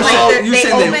 I'm talking like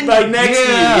they open. Like next to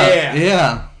you,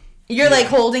 yeah. You're like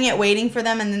holding it, waiting for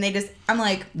them, and then they just, I'm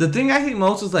like. The thing I hate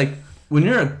most is like, when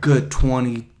you're a good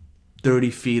 20,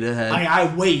 30 feet ahead.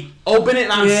 I wait. Open it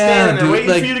and I'm standing there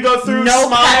waiting for you to go through. No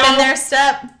smile. pep in their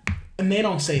step. And they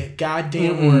don't say a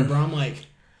goddamn word, bro. I'm like.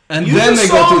 And then they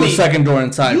go through the second door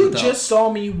inside. You just saw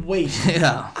me wait.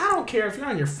 Yeah. I don't care if you're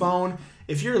on your phone.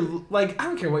 If you're like, I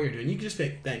don't care what you're doing. You can just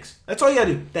say thanks. That's all you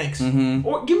gotta do. Thanks. Mm-hmm.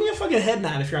 Or give me a fucking head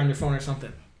nod if you're on your phone or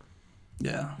something.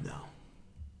 Yeah. No.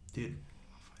 Dude.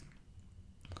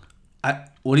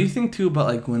 What do you think too about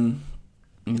like when,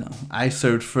 I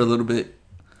served for a little bit.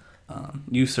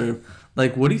 You serve.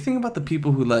 Like, what do you think about the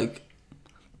people who like,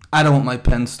 I don't want my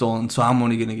pen stolen, so I'm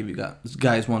only gonna give you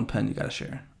guys one pen. You gotta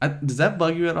share. Does that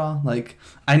bug you at all? Like,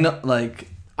 I know, like,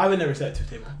 I would never sit at 2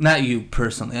 table. Not you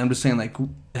personally. I'm just saying, like,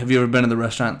 have you ever been in a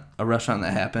restaurant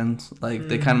that happens? Like,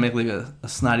 they kind of make like a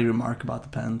snotty remark about the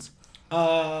pens.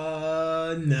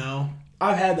 No.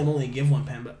 I've had them only give one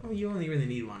pen, but you only really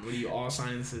need one. What, do you all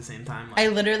sign this at the same time? Like, I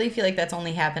literally feel like that's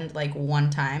only happened like one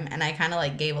time, and I kind of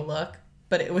like gave a look.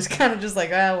 But it was kind of just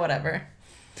like, whatever.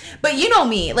 But you know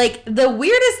me. Like, the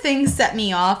weirdest things set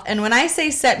me off. And when I say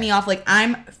set me off, like,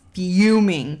 I'm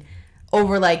fuming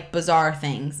over, like, bizarre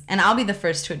things. And I'll be the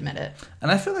first to admit it.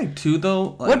 And I feel like, too, though...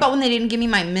 Like, what about when they didn't give me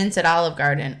my mints at Olive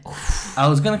Garden? Oof. I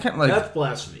was going to kind of, like... That's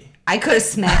blasphemy. I could have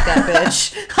smacked that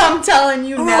bitch. I'm telling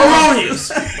you now. Erroneous!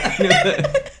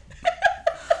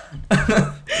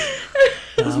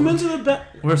 Those mints are the best.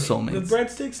 We're soulmates. The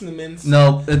breadsticks and the mints.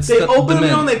 No, it's they open the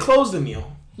meal mint. and they close the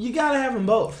meal. You gotta have them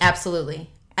both. Absolutely.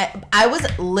 I was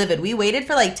livid. We waited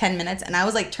for like 10 minutes, and I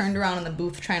was like turned around in the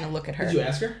booth trying to look at her. Did you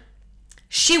ask her?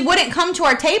 She wouldn't come to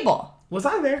our table. Was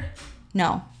I there?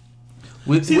 No.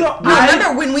 I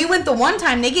remember when we went the one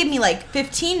time, they gave me like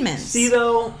 15 minutes. See,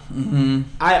 though,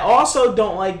 I also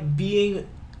don't like being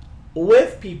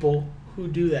with people who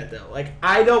do that, though. Like,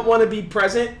 I don't want to be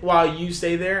present while you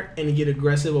stay there and get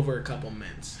aggressive over a couple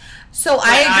minutes. So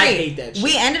I agree. I hate that shit.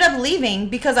 We ended up leaving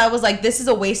because I was like, this is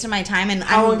a waste of my time. And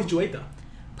How long did you wait, though?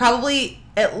 Probably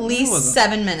at least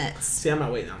 7 minutes. See, I'm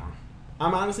not waiting that long.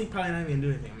 I'm honestly probably not even going to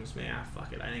do anything. I'm just like,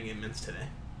 fuck it. I didn't get mints today.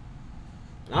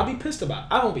 And I'll be pissed about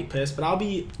it. I won't be pissed, but I'll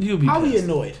be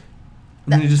annoyed.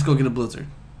 And then you just go get a blizzard.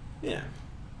 Yeah.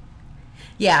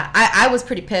 Yeah, I was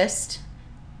pretty pissed.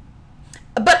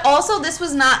 But also, this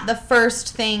was not the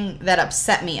first thing that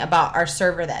upset me about our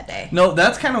server that day. No,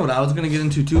 that's kind of what I was going to get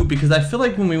into, too, because I feel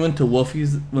like when we went to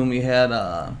Wolfie's, when we had...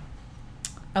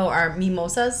 our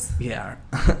mimosas? Yeah.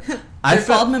 They're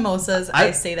called mimosas.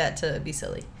 I say that to be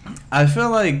silly. I feel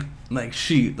like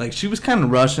she was kind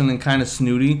of rushing and kind of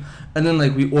snooty, and then,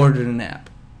 like, we ordered a nap,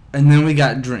 and then we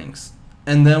got drinks,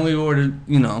 and then we ordered,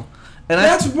 and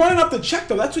that's running up the check,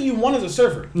 though. That's what you want as a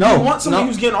server. No. You want somebody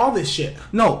who's getting all this shit.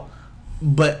 No.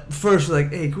 But first,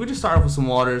 like, hey, can we just start off with some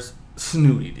waters?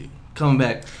 Snooty, dude. Coming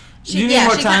back. Do you need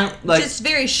more time? Like, just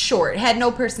very short. Had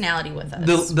no personality with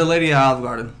us. the lady at Olive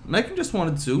Garden. Megan just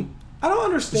wanted soup. I don't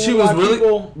understand. She was why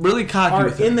people really cocky are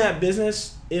with it. in that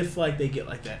business if like they get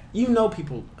like that. You know,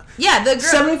 people. Yeah, the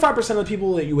girl. 75% of the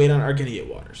people that you wait on are gonna get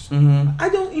waters. Mm-hmm. I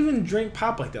don't even drink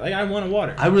pop like that. Like I want a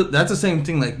water. That's the same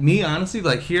thing. Like me, honestly,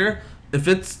 like here, if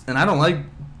it's and I don't like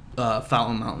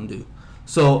fountain Mountain Dew,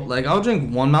 so like I'll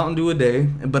drink one Mountain Dew a day.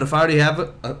 But if I already have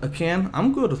a can,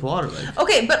 I'm good with water. Like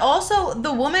Okay, but also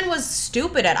the woman was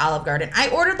stupid at Olive Garden. I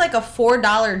ordered like a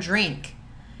 $4 drink.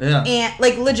 yeah, And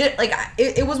like legit, like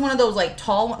it was one of those like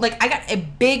tall, like I got a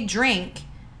big drink,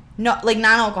 no, like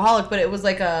non-alcoholic, but it was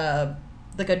like a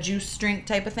juice drink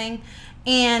type of thing.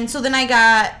 And so then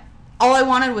all I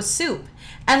wanted was soup.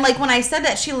 And like when I said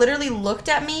that, she literally looked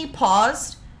at me,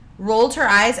 paused, rolled her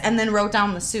eyes, and then wrote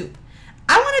down the soup.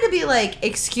 I wanted to be like,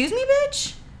 excuse me,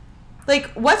 bitch? Like,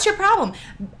 what's your problem?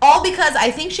 All because I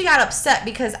think she got upset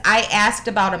because I asked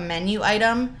about a menu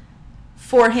item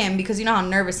for him because you know how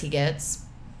nervous he gets.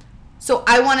 So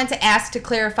I wanted to ask to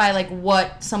clarify like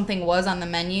what something was on the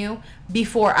menu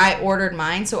before I ordered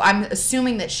mine. So I'm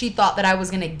assuming that she thought that I was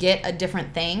going to get a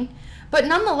different thing. But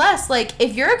nonetheless, like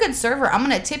if you're a good server, I'm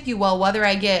going to tip you well whether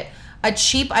I get a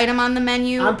cheap item on the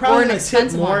menu I'm or probably an gonna tip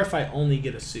expensive more one. if I only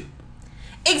get a soup.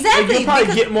 Exactly. Like, you'll probably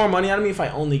because, get more money out of me if I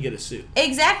only get a soup.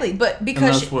 exactly, but and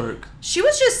because that's work. she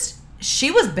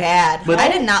was bad. But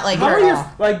I did not like How her are at your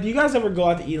all. like? Do you guys ever go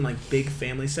out to eat in like big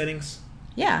family settings?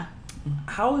 Yeah.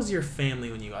 How is your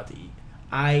family when you go out to eat?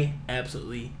 I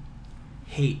absolutely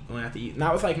hate going out to eat.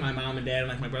 Not with like my mom and dad and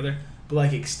like my brother, but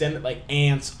like extended like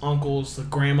aunts, uncles, the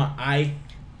grandma. I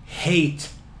hate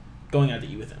going out to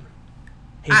eat with them.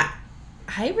 Hate it.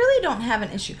 I really don't have an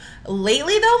issue.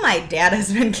 Lately, though, my dad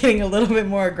has been getting a little bit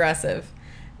more aggressive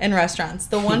in restaurants.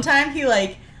 The one time he,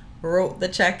 like, wrote the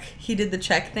check, he did the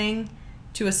check thing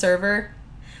to a server.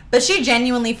 But she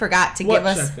genuinely forgot to give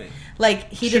us, check thing? like,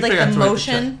 he She did, like, forgot the to write the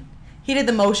motion. He did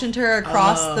the motion to her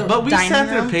across the But we dining sat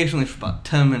there room. patiently for about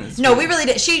 10 minutes. No, we really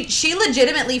did. She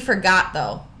legitimately forgot,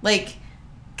 though. Like,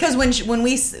 because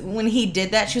when he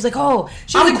did that, she was like, "Oh,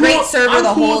 she was a great server I'm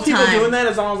the cool whole with people time." doing that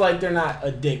as long as like they're not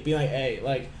a dick. Be like, hey,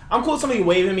 like I'm cool with somebody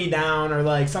waving me down or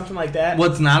like something like that.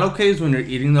 What's not okay is when you're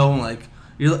eating though, and like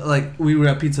you're like we were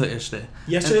at Pizza Hut yesterday.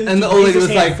 Yesterday, and the he old raised lady his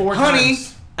was hand like, 4 "Honey,"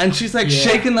 times. and she's like Yeah.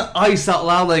 shaking the ice out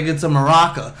loud like it's a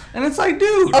maraca, and it's like,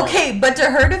 dude. Okay, but to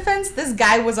her defense, this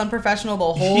guy was unprofessional the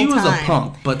whole time. He was a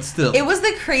punk, but still. It was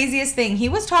the craziest thing. He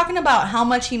was talking about how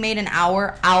much he made an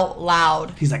hour out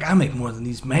loud. He's like, I make more than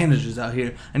these managers out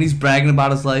here, and he's bragging about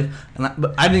his life.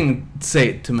 But I didn't say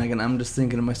it to Megan. I'm just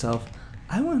thinking to myself,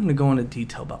 I want him to go into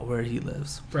detail about where he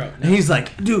lives. Bro, no. And he's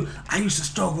like, dude, I used to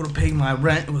struggle to pay my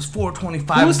rent. It was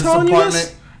 $425 Who was this telling you apartment.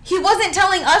 this? He wasn't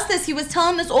telling us this. He was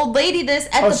telling this old lady this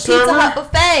at A the server? Pizza Hut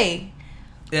buffet.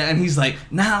 Yeah, and he's like,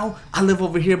 now I live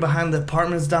over here behind the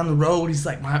apartments down the road. He's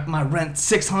like, my rent's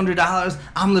 $600.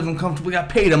 I'm living comfortable. I got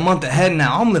paid a month ahead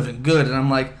now. I'm living good. And I'm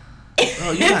like,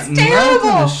 oh, you got It's terrible.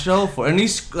 nothing to show for it. And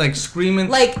he's like screaming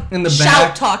Like, in the shout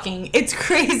back. talking. It's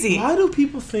crazy. Why do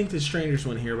people think that strangers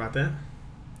want to hear about that?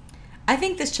 I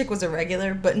think this chick was a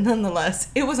regular, but nonetheless,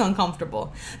 it was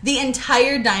uncomfortable. The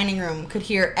entire dining room could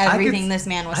hear everything this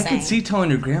man was I saying. could see telling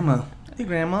your grandma, hey,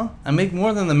 Grandma, I make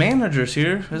more than the managers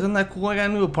here. Isn't that cool? I got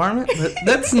a new apartment. But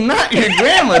that's not your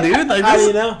grandma, dude. Like, How do this,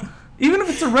 you know? even if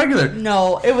it's a regular.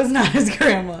 No, it was not his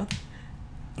grandma.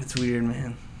 It's weird,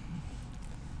 man.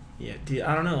 Yeah, dude,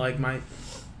 I don't know. Like my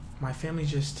family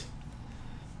just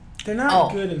they're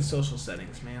not good in social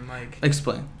settings, man. Like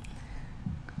Explain.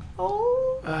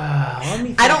 Oh. let me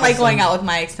think I don't of like going some- out with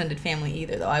my extended family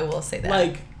either, though. I will say that.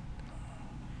 Like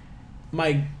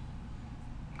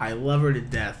I love her to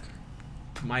death.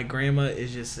 My grandma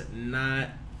is just not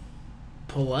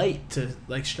polite to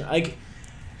like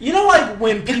you know, like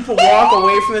when people walk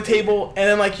away from the table and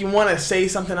then like you want to say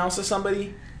something else to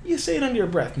somebody, you say it under your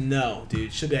breath. No,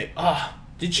 dude, she'll be like, "Oh,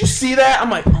 did you see that?"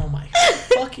 I'm like, "Oh my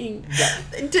fucking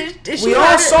god!" Did she We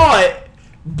all saw it,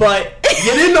 but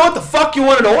you didn't know what the fuck you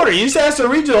wanted to order. You just asked her to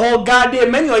read you the whole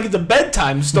goddamn menu like it's a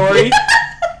bedtime story.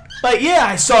 Like, yeah,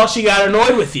 I saw she got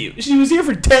annoyed with you. She was here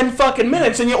for 10 fucking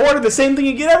minutes, and you ordered the same thing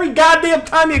you get every goddamn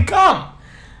time you come.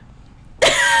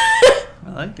 I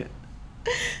like it.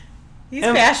 He's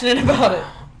passionate about it.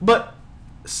 But,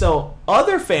 so,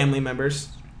 other family members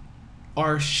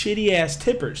are shitty-ass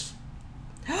tippers.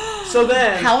 So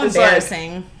then... How it's like-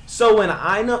 embarrassing. so when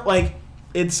I know, like,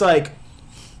 it's like,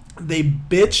 they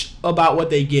bitch about what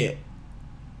they get.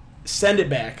 Send it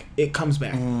back. It comes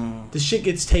back. The shit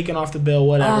gets taken off the bill,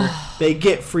 whatever. They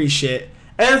get free shit.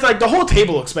 And it's like, the whole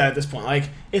table looks bad at this point. Like,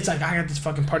 it's like, I got this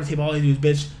fucking party table, all they do is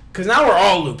bitch. Because now we're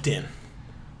all looped in.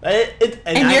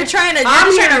 And you're trying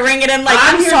to ring it in like,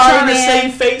 I'm here sorry, trying man. to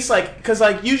save face, like, because,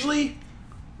 like, usually,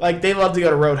 like, they love to go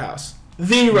to Roadhouse.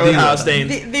 The Roadhouse,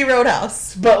 Dane. The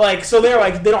Roadhouse. But, like, so they're,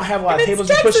 like, they don't have a lot of tables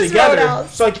to push together.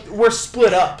 Roadhouse. So, like, we're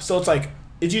split up. So, it's, like,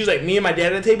 it's usually, like, me and my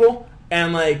dad at a table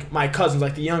and, like, my cousins,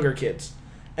 like, the younger kids.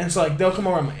 And so, like, they'll come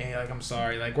over and I'm like, hey, like, I'm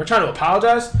sorry. Like, we're trying to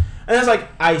apologize. And it's like,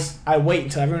 I wait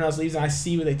until everyone else leaves and I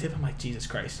see where they tip. I'm like, Jesus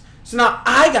Christ. So now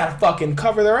I gotta fucking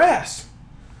cover their ass.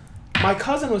 My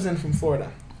cousin was in from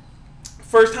Florida.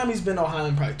 First time he's been to Ohio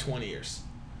in probably 20 years.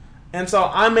 And so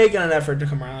I'm making an effort to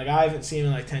come around. Like, I haven't seen him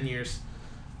in like 10 years.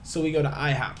 So we go to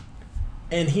IHOP.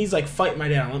 And he's like fighting my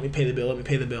dad. Let me pay the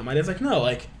bill. My dad's like, no,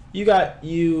 like, you got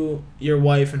your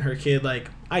wife and her kid. Like,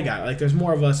 I got it. Like, there's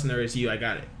more of us than there is you. I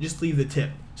got it. Just leave the tip.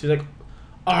 She's like,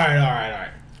 all right.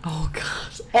 Oh,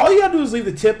 God. So all you gotta do is leave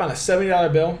the tip on a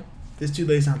 $70 bill. This dude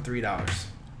lays down $3.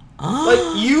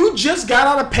 Like, you just got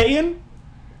out of paying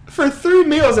for 3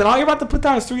 meals and all you're about to put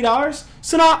down is $3?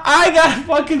 So now I gotta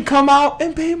fucking come out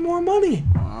and pay more money.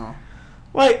 Wow.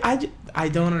 Like, I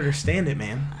don't understand it,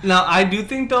 man. Now, I do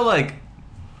think, though, like,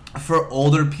 for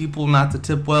older people not to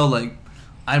tip well, like,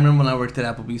 I remember when I worked at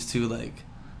Applebee's, too, like,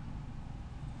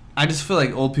 I just feel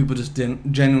like old people just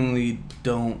genuinely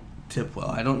don't tip well.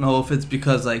 I don't know if it's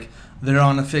because, like, they're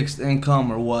on a fixed income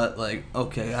or what. Like,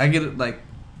 okay, I get it, like...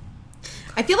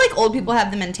 I feel like old people have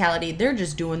the mentality, they're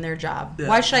just doing their job. Yeah.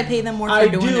 Why should I pay them more for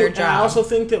doing their job? And I also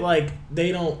think that, like,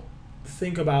 they don't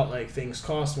think about, like, things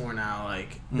cost more now.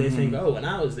 Like, they think, oh, when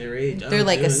I was their age, they're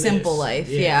like a simple life,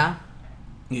 yeah.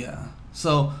 Yeah.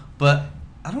 So, but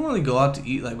I don't really go out to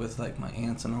eat, like, with, like, my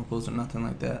aunts and uncles or nothing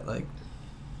like that. Like,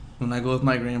 when I go with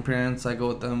my grandparents, I go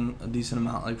with them a decent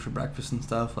amount, like, for breakfast and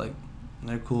stuff. Like,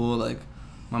 they're cool. Like,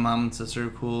 my mom and sister are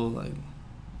cool. Like,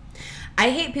 I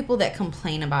hate people that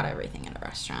complain about everything at a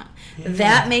restaurant. Yeah.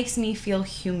 That makes me feel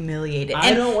humiliated.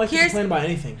 I don't like to complain about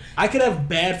anything. I could have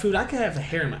bad food. I could have the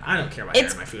hair in my... I don't care about hair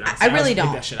in my food. I really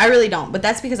don't. I really don't. But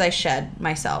that's because I shed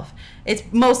myself. It's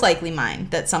most likely mine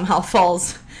that somehow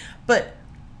falls. But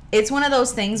it's one of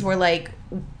those things where, like,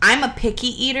 I'm a picky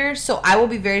eater, so I will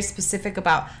be very specific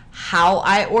about how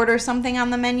I order something on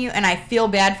the menu, and I feel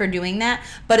bad for doing that.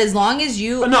 But as long as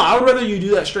you... But no, I would rather you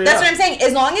do that straight That's up. what I'm saying.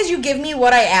 As long as you give me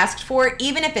what I asked for,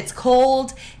 even if it's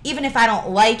cold, even if I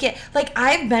don't like it. Like,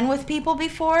 I've been with people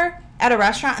before at a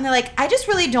restaurant, and they're like, I just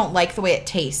really don't like the way it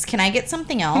tastes. Can I get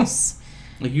something else?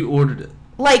 like, you ordered it.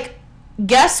 Like,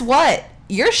 guess what?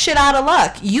 You're shit out of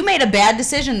luck. You made a bad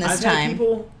decision this I've time. had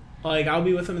people, like, I'll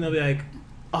be with them, and they'll be like,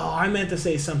 oh, I meant to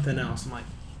say something else. I'm like...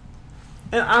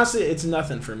 And honestly, it's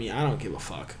nothing for me. I don't give a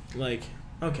fuck. Like,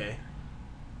 okay.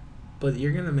 But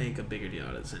you're going to make a bigger deal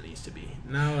out of this than it needs to be.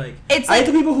 Now, like... It's I like,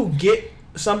 hate the people who get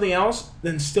something else,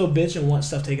 then still bitch and want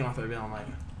stuff taken off their bill. I'm like,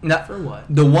 Now, for what?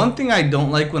 the one thing I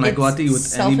don't like when I go out to eat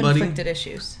with anybody self-inflicted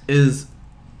issues. is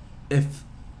if,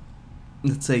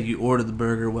 let's say, you order the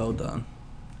burger well done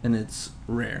and it's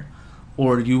rare,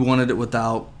 or you wanted it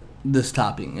without this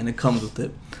topping and it comes with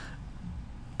it,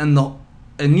 and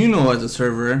you know, as a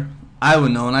server, I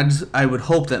would know, and I would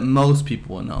hope that most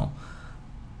people would know.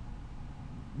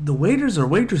 The waiters or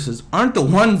waitresses aren't the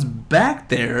ones back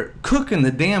there cooking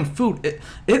the damn food.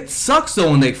 It sucks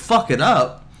though when they fuck it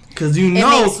up, because you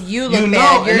know, makes you look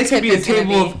bad. Your and it could tip be a is gonna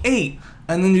table be- of 8,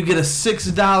 and then you get a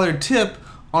 $6 tip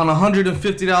on a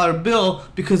 $150 bill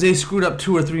because they screwed up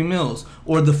 2 or 3 meals,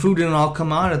 or the food didn't all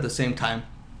come out at the same time,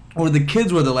 or the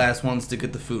kids were the last ones to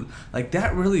get the food. Like,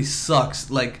 that really sucks.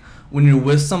 Like, when you're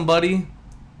with somebody,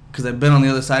 because I've been on the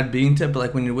other side being tipped, but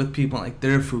like when you're with people, like,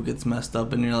 their food gets messed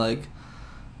up, and you're like,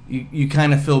 you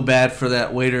kind of feel bad for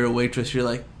that waiter or waitress. You're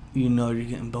like, you know, you're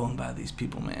getting boned by these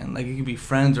people, man. Like, it could be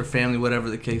friends or family, whatever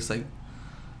the case. Like,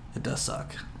 it does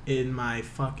suck. In my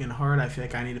fucking heart, I feel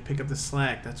like I need to pick up the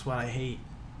slack. That's what I hate.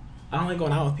 I don't like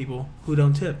going out with people who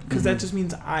don't tip, because that just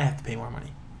means I have to pay more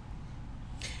money.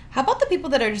 How about the people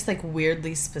that are just, like,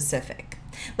 weirdly specific?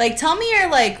 Like, tell me your,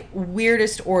 like,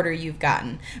 weirdest order you've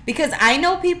gotten. Because I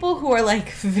know people who are, like,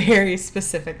 very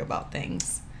specific about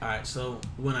things. All right, so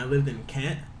when I lived in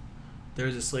Kent, there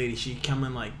was this lady. She'd come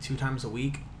in, like, 2 times a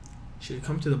week. She would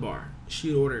come to the bar.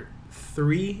 She'd order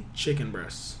 3 chicken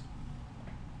breasts.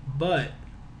 But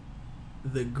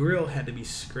the grill had to be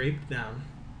scraped down.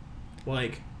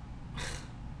 Like,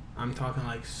 I'm talking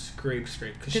like scrape.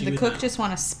 Did the cook just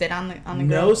want to spit on the grill?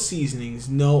 No seasonings,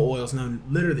 no oils, no,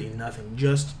 literally nothing,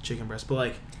 just chicken breast. But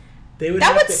like, they would.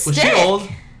 That would Was she stick. old?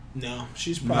 No,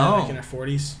 she's probably like in her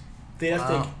 40s. They'd have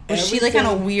to take. Was she like on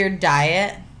a weird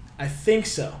diet? I think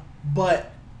so,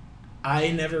 but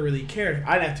I never really cared.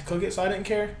 I'd have to cook it, so I didn't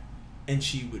care. And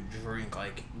she would drink,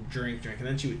 and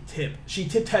then she would tip. She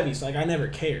tipped heavy, so like I never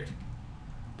cared.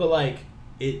 But like,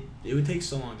 it would take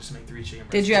so long just to make 3 chicken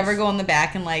breasts. Did you ever go in the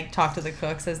back and like talk to the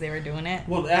cooks as they were doing it?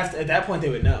 Well, at that point they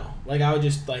would know. Like I would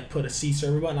just like put a C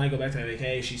server button. I go back to them like,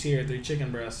 hey, she's here, 3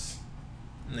 chicken breasts,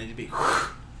 and they'd be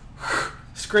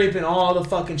scraping all the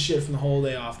fucking shit from the whole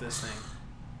day off this thing.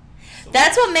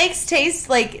 That's what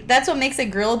makes a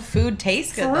grilled food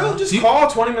taste good. For real, though. just call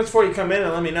 20 minutes before you come in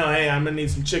and let me know. Hey, I'm gonna need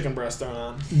some chicken breast thrown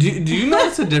on. Do you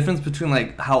notice the difference between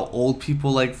like how old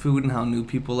people like food and how new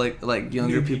people like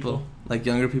younger New people? people. Like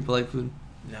younger people like food?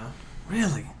 No.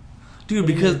 Really? Dude, What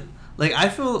do you because mean? like I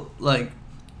feel like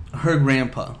her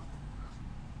grandpa,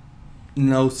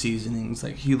 no seasonings,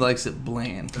 like he likes it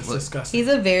bland. That's Like, disgusting. He's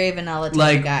a very vanilla type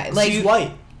Like, of guy. see, Like He's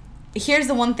white. here's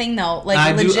the one thing though, like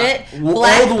I do- legit well,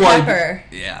 black all the white- pepper.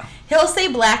 Yeah. He'll say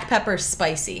black pepper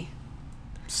spicy.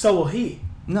 So will he.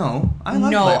 No, I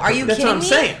like No, black are you pepper. That's what I'm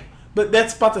kidding me? saying. But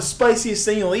that's about the spiciest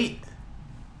thing you'll eat.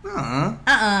 Uh-uh.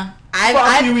 Fuck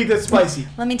Fuck you eat that spicy.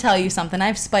 Let me tell you something.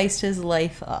 I've spiced his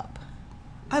life up.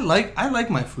 I like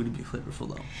my food to be flavorful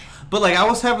though. But like I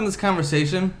was having this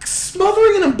conversation.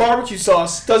 Smothering it in barbecue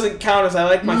sauce doesn't count as I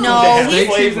like my food to No, have he's- Steak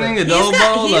flavor. seasoning, He's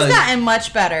adobo, gotten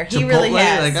much better. He really Chipotle,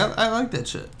 has. Like I like that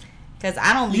shit. Because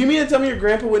I don't. You mean to tell me your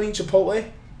grandpa wouldn't eat Chipotle?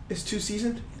 It's too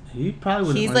seasoned? He probably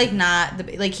wouldn't. He's like like not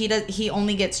the, like he does. He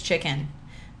only gets chicken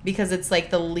because it's like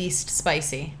the least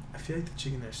spicy. I feel like the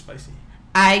chicken there's spicy.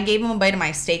 I gave him a bite of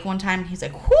my steak one time. And he's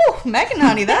like, "Whew, Megan,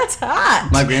 honey, that's hot."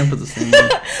 My grandpa's the same way.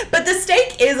 But the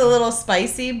steak is a little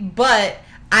spicy, but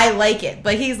I like it.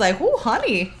 But he's like, "Ooh,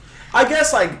 honey." I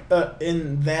guess like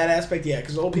in that aspect, yeah,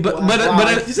 because old people. But- ask, but- wow, but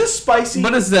like, it- is this spicy?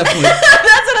 But it's definitely That's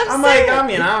what I'm I'm like, saying. I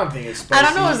mean, I don't think it's spicy. I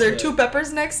don't know. Is there but 2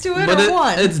 peppers next to it but or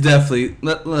one? it's definitely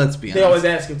let's be honest. They always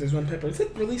ask if there's one pepper. Is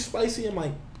it really spicy? I'm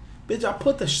like, bitch, I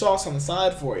put the sauce on the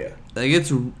side for you. Like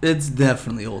it's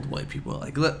definitely old white people.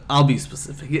 Like I'll be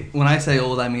specific. When I say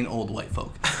old, I mean old white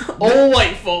folk. Old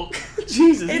white folk.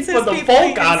 Jesus, it's you his put the people. He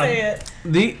folk can on say them.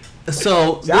 it.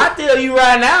 I tell you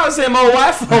right now, it's them old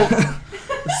white folk.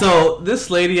 So this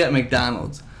lady at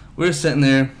McDonald's, we were sitting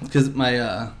there because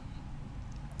my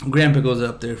grandpa goes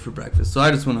up there for breakfast. So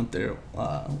I just went up there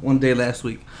one day last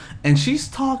week, and she's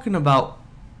talking about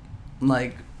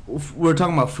like we're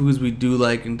talking about foods we do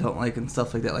like and don't like and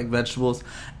stuff like that, like vegetables,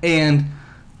 and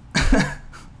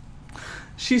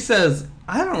she says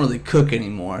I don't really cook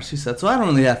anymore. She said so I don't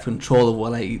really have control of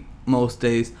what I eat most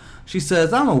days. She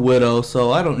says I'm a widow,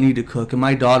 so I don't need to cook, and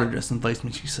my daughter just invites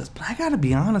me. She says, but I gotta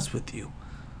be honest with you.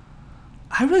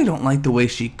 I really don't like the way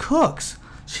she cooks.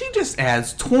 She just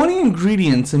adds 20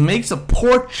 ingredients and makes a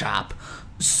pork chop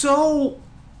so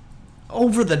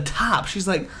over the top. She's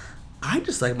like, I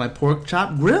just like my pork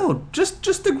chop grilled.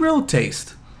 Just the grill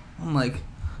taste. I'm like,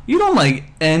 you don't like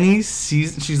any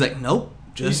season? She's like, nope.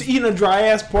 You just eating a dry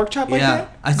ass pork chop like Yeah.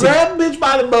 that? I said- Grab bitch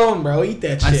by the bone, bro. Eat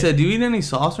that shit. I said, do you eat any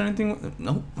sauce or anything?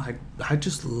 Nope. I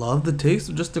just love the taste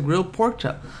of just the grilled pork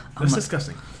chop. I'm That's like,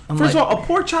 disgusting. I'm First like- of all, a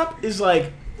pork chop is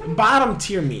like bottom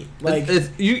tier meat. Like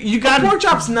you a got pork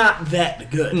chop's not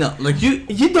that good. No, like you.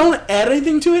 If you don't add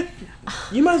anything to it,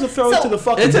 you might as well throw it So, to the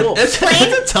fucking It's wolves.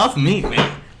 a tough meat,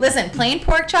 man. Listen, plain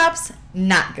pork chops,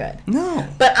 not good. No.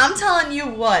 But I'm telling you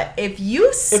what, if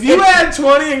you add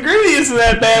 20 ingredients to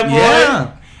that bad boy,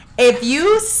 Yeah. if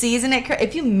you season it,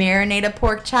 if you marinate a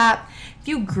pork chop, if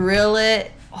you grill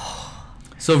it,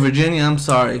 So Virginia, I'm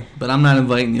sorry, but I'm not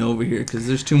inviting you over here because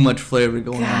there's too much flavor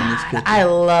going on in this God, kitchen. I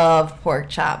love pork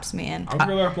chops, man. I'll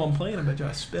grill her up on plate and I bet you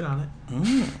I spit on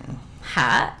it.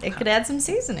 Hot. It could add some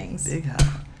seasonings. Big hot.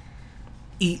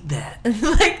 Eat that.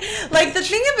 like the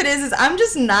thing of it is I'm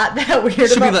just not that weird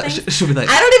She'll be about like, things. she'll be like,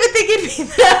 I don't even think it'd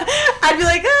be that. I'd be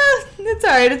like, it's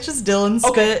alright. It's just Dylan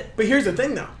spit. Okay, but here's the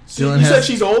thing though. So Dylan you said has-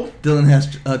 she's old? Dylan has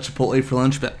Chipotle for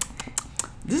lunch, but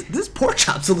this pork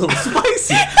chop's a little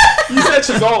spicy. You said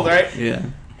she's old, right? Yeah.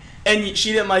 And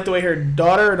she didn't like the way her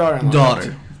daughter or daughter-in-law Daughter.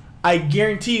 looked. I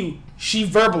guarantee you, she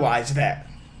verbalized that.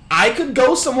 I could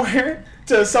go somewhere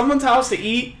to someone's house to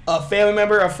eat, a family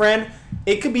member, a friend.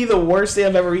 It could be the worst thing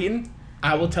I've ever eaten.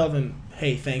 I will tell them,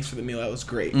 hey, thanks for the meal. That was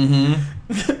great.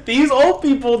 Mm-hmm. These old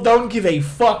people don't give a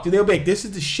fuck. They'll be like, this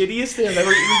is the shittiest thing I've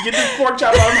ever eaten. Get this pork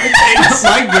chop out of my face.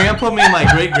 My grandpa made my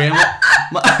great grandma.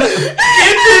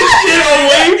 Get this shit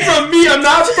away from me. I'm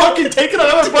not fucking taking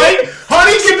another bite.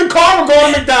 Honey, get the car. We're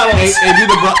going to McDonald's.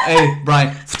 Hey,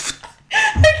 Brian.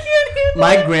 I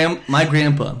can't hear My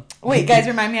grandpa. Wait, guys,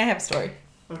 remind me I have a story.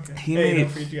 Okay. He Hey, made- don't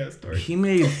forget you got a story. He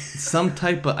made some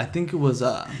type of, I think it was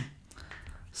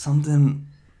something,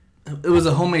 it was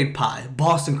a homemade pie,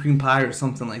 Boston cream pie or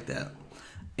something like that.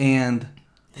 And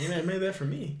Hey, man, made that for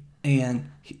me.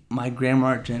 my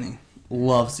grandma Jenny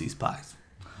loves these pies.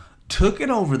 Took it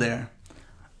over there,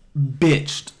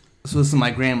 bitched. So this is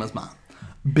my grandma's mom.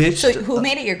 Bitched. So who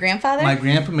made it? Your grandfather? My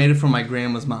grandpa made it for my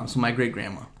grandma's mom, so my great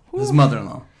grandma, his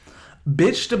mother-in-law.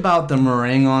 Bitched about the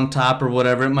meringue on top or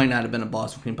whatever. It might not have been a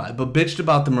Boston cream pie, but bitched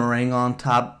about the meringue on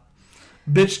top.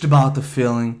 Bitched about the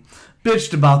filling.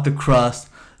 Bitched about the crust.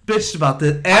 Bitched about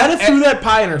the. I'd have threw that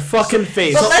pie in her fucking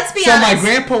face. But let's be so honest. my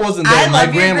grandpa wasn't there. I My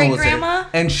love your grandma was great-grandma.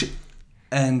 there,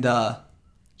 and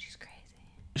She's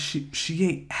crazy. she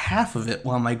ate half of it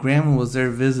while my grandma was there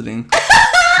visiting.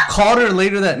 Called her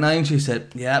later that night and she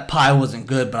said, "Yeah, that pie wasn't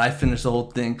good, but I finished the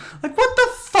whole thing." Like, what the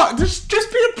fuck? Just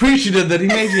be appreciative that he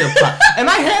made you a pie. And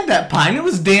I had that pie and it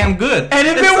was damn good. And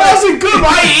if It's it like- wasn't good,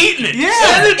 why are you eating it?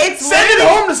 Yeah. Send it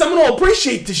home to someone who'll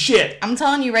appreciate the shit. I'm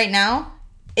telling you right now,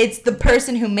 it's the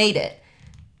person who made it.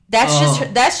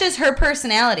 That's just her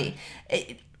personality.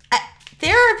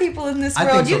 There are people in this I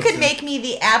world. think You so, could too. make me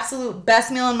the absolute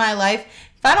best meal in my life.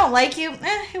 If I don't like you,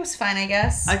 it was fine, I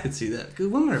guess. I could see that. Because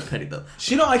women are petty, though.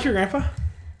 She don't like your grandpa?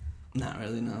 Not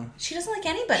really, no. She doesn't like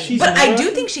anybody. She's But I do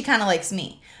interesting. think she kind of likes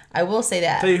me. I will say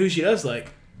that. Tell you who she does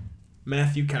like.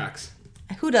 Matthew Cox.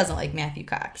 Who doesn't like Matthew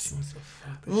Cox? What's the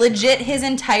fuck? Legit, his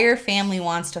entire family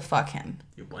wants to fuck him.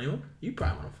 You blame him? You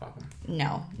probably want to fuck him.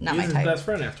 No, not He's my his type. best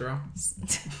friend after all.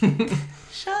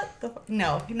 Shut the fuck.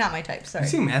 No, not my type. Sorry. You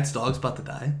see Matt's dog's about to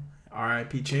die?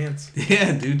 R.I.P. Chance.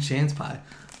 Yeah, dude, Chance pie.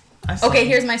 I saw Okay, it.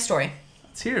 here's my story.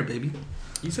 It's here, baby.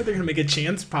 You said they're going to make a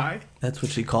Chance pie? That's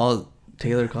what she calls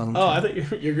Taylor calls him. Oh, I thought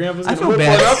your grandpa's I going to feel whip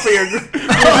bad. one up for your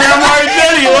grandma and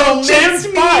Jenny. A little Chance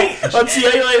mincemeat. pie. Let's see how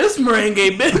you like this meringue,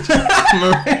 bitch.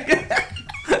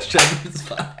 Shepherd's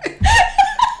pie.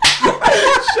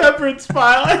 Shepherd's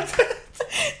pie like that.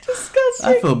 Disgusting.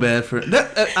 I feel bad for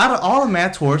that. Out of all of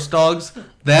Matt's horse dogs,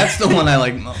 that's the one I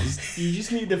like most. You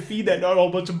just need to feed that dog a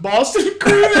whole bunch of Boston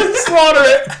cream and slaughter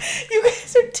it. You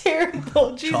guys are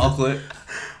terrible. Jesus. Chocolate.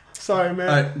 Sorry, man.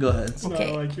 All right, go ahead. It's not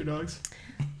Okay. like your dogs.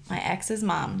 My ex's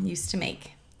mom used to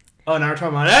make. Oh, now we're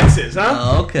talking about exes, huh?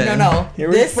 Oh, okay. No. Here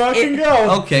we fucking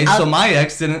go. Okay, so I'll- my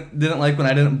ex didn't like when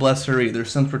I didn't bless her either.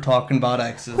 Since we're talking about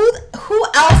exes, Who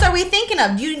else are we thinking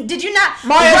of? Did you not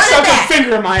My run ex it stuck back? a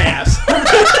finger in my ass.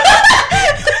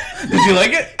 did you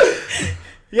like it?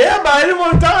 Yeah, but I didn't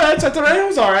want to tell her that, so I thought it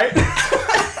was alright.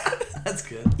 That's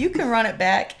good. You can run it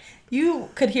back. You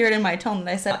could hear it in my tone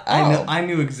that I said, I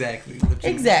knew exactly. What you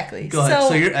Exactly. Go ahead.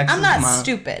 So your ex's I'm not mom-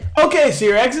 stupid. Okay, so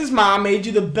your ex's mom made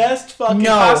you the best fucking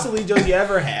No. pastelitos you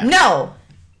ever had. No.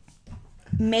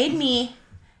 Made me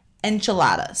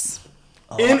enchiladas.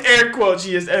 In air quotes,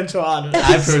 she is enchiladas.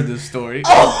 I've heard this story.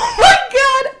 Oh my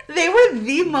god. They were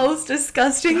the most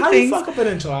disgusting How do you things. fuck up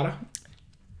an enchilada?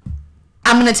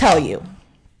 I'm going to tell you.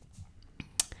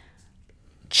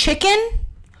 Chicken,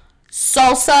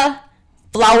 salsa,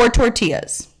 flour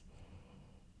tortillas.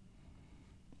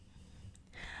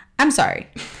 I'm sorry.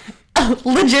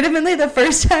 Legitimately, the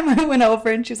first time I went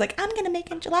over and she was like, I'm going to make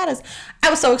enchiladas.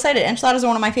 I was so excited. Enchiladas are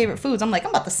one of my favorite foods. I'm like,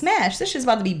 I'm about to smash. This shit's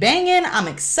about to be banging. I'm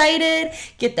excited.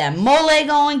 Get that mole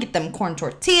going. Get them corn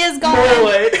tortillas going.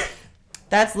 Mole.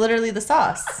 That's literally the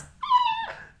sauce.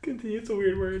 Continue, it's a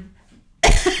weird word.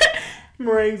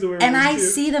 Meringue's a weird And word, I too.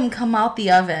 see them come out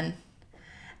the oven.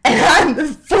 And I'm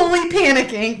fully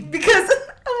panicking because I'm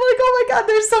like, oh my god,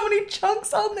 there's so many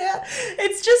chunks on that.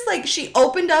 It's just like she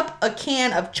opened up a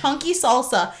can of chunky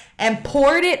salsa and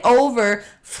poured it over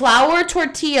flour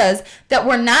tortillas that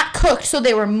were not cooked, so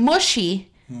they were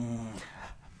mushy.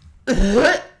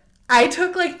 I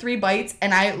took like 3 bites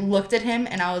and I looked at him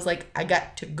and I was like, I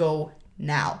got to go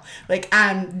now. Like,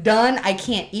 I'm done. I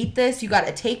can't eat this. You got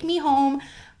to take me home.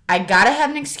 I got to have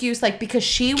an excuse, like, because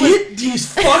she was... Get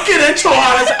these fucking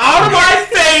enchiladas out of my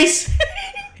face!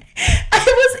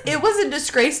 It was a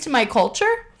disgrace to my culture.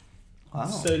 Wow.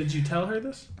 So did you tell her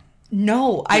this?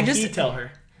 No, I Did just... he tell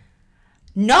her? I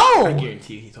No.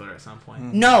 guarantee you he told her at some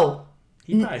point. No.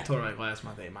 He probably told her like last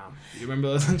month, hey mom, you remember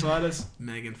those enchiladas?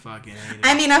 Megan fucking ate it.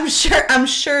 I mean, I'm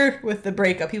sure with the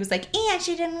breakup, he was like, and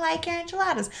she didn't like your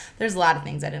enchiladas. There's a lot of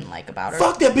things I didn't like about her.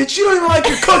 Fuck that bitch, you don't even like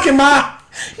your cooking, ma!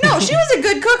 No, she was a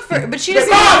good cook but she doesn't...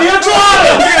 Mom, the enchiladas!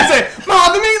 You're gonna say,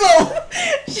 Mom, the meatloaf.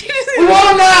 She doesn't... We want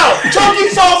them now! Chunky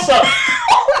salsa!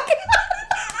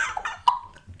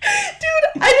 Dude,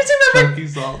 I just remember... Chunky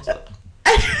salsa.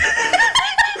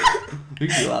 You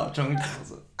can allow chunky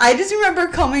salsa. I just remember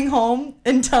coming home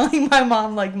and telling my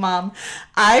mom, like, Mom,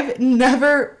 I've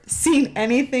never seen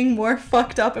anything more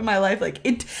fucked up in my life. Like,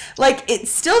 it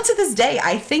still to this day,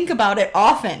 I think about it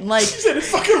often. Like, She said it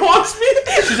fucking haunts me.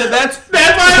 She said, that's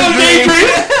my little daydream.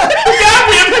 You got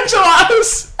me an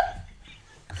enchiladas.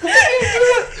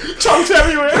 Chunks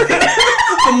everywhere.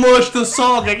 the mush, the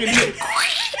salt. I can get.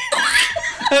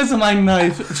 That's my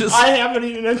knife. Just I haven't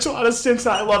eaten enchiladas since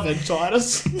I love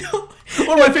enchiladas. No.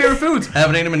 one of my favorite foods.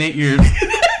 Haven't eaten them in 8 years.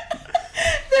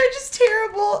 They're just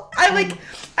terrible.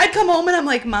 I'd come home and I'm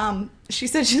like, Mom, she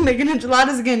said she's making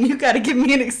enchiladas again. You gotta give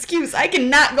me an excuse. I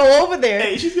cannot go over there.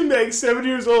 Hey, she's gonna be like 7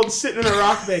 years old, sitting in a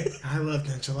rock bank. I loved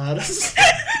enchiladas.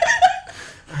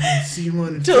 I haven't seen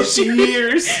one in 50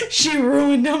 years. She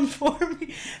ruined them for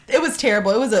me. It was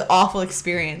terrible. It was an awful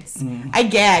experience. I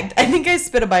gagged. I think I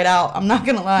spit a bite out. I'm not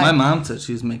gonna lie. My mom said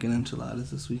she's making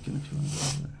enchiladas this weekend if you want to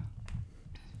go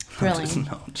there. Really?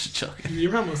 No, just joking.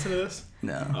 Your mom listen to this?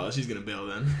 No. Oh, she's gonna bail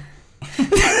then.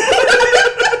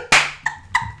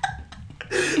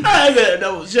 I gotta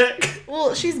double check.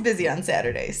 Well, she's busy on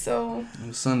Saturday, so. It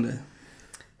was Sunday.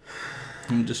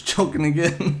 I'm just choking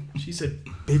again. She said,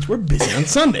 bitch, we're busy on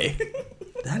Sunday.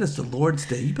 That is the Lord's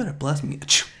day. You better bless me.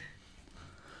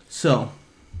 So.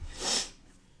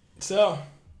 I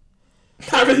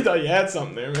really thought you had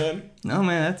something there, man. No,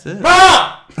 man, that's it.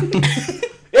 Mom!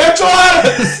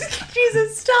 Enchiladas!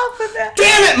 Jesus, stop with that.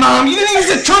 Damn it, Mom! You didn't use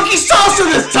the chunky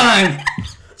salsa this time!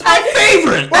 It's my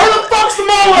favorite! Where the fuck's the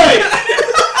mole?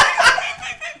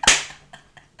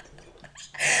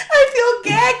 I feel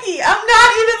gaggy. I'm not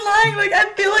even lying. Like,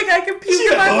 I feel like I can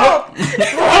puke in my mouth.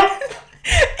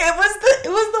 It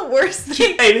was the worst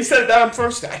thing. Hey, they set it down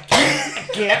first. I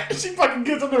can't. She fucking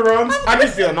gets up and runs. I'm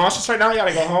just feeling nauseous right now. I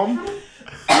gotta go home.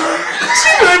 She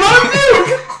really want to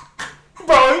puke.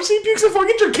 Bro, if she pukes before,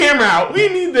 get your camera out. We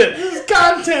need this. This is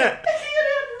content.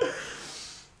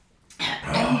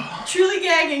 I'm truly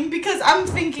gagging because I'm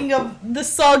thinking of the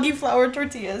soggy flour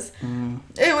tortillas.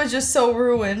 It was just so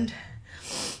ruined.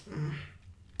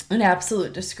 An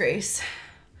absolute disgrace.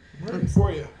 I'm ready for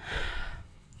you.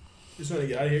 Just want to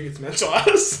get out of here and get some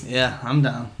enchiladas. Yeah, I'm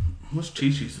down. Wish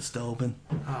Chi-Chi's is still open.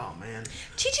 Oh, man.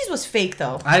 Chi-Chi's was fake,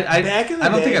 though. I Back in the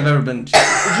don't day- think I've ever been... Did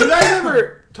you guys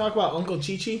ever talk about Uncle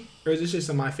Chi-Chi? Or is this just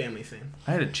a My Family thing?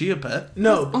 I had a chia pet.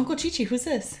 No. Uncle Chi-Chi, who's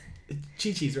this?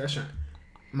 Chi-Chi's restaurant.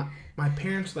 My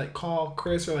parents like call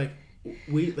Chris or like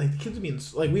we like the kids would be in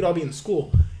like we'd all be in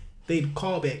school. They'd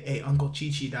call back, hey, Uncle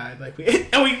Chi-Chi died, like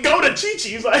and we go to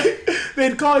Chi-Chi's, like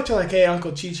they'd call each other like, hey,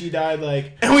 Uncle Chi-Chi died,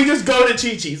 like, and we just go to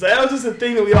Chi-Chi's. Like, that was just a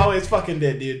thing that we always fucking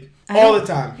did, dude, all the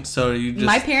time. So are you just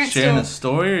My parents sharing still- a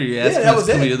story, or are you asking that us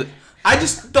was to it. be... I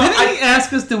just thought Didn't he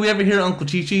ask us, did we ever hear Uncle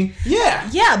Chi-Chi? yeah.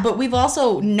 Yeah, but we've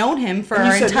also known him for And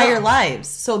you our said entire no. lives.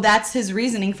 So that's his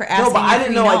reasoning for asking. No, but I if didn't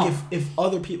we know like if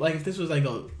other people like if this was like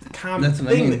a common That's what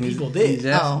I thing mean. that He's- people did. he's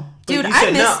asking. Oh, But dude, you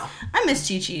said no. I miss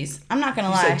Chi-Chi's. I'm not gonna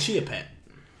You lie. said Chia Pet.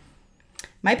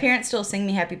 My parents still sing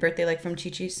me happy birthday like from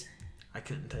Chi-Chi's. I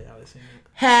couldn't tell you how they sing it.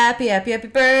 Happy, happy, happy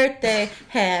birthday.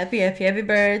 Happy, happy, happy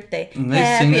birthday. And they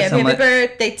Happy, sing it happy, so happy much-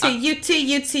 birthday to you, to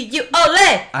you, to you.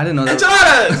 Ole! I didn't know that.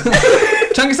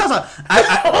 Enchiladas! Chunky salsa.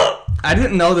 I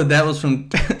didn't know that was from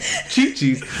Chi-Chi's.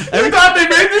 You thought they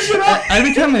made this shit up?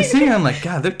 Every time I sing it, I'm like,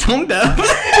 God, they're tone deaf.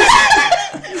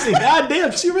 You say, God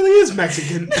damn, she really is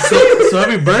Mexican. So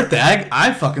every birthday,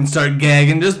 I fucking start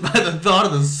gagging just by the thought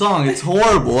of the song. It's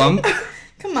horrible.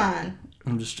 Come on.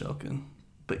 I'm just joking.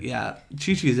 But yeah,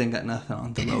 Chi-Chi's ain't got nothing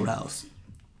on the Roadhouse.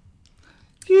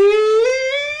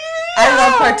 I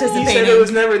love He participating. said it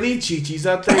was never the Chi-Chi's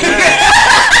out there.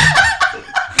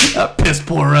 A piss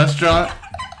poor restaurant.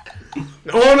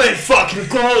 Oh, they fucking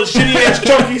close. Shitty ass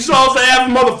chunky sauce they have,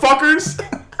 motherfuckers.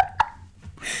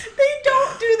 They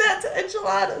don't do that to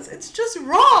enchiladas. It's just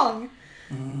wrong.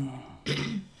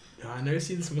 I've never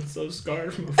seen someone so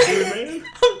scarred from a food, man.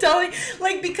 I'm telling,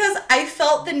 like, because I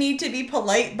felt the need to be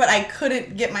polite, but I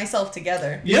couldn't get myself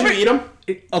together. You ever eat them?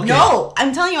 Okay. No,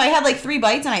 I'm telling you, I had like 3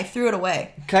 bites and I threw it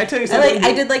away. Can I tell you something?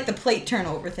 I did like the plate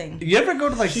turnover thing. You ever go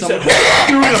to like She someone... said,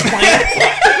 threw in a plant.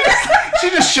 She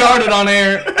just sharded on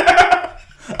air.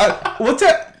 What's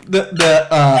that? The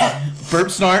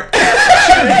burp snort?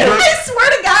 I swear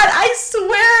to God,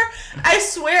 I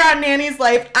swear on Nanny's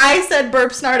life, I said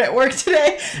burp snort at work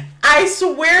today. I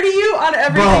swear to you on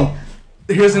everything. Bro,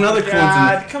 here's another God,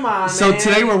 coincidence. come on, So man.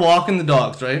 today we're walking the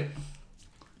dogs, right?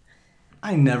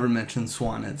 I never mentioned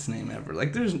Swanette's name ever.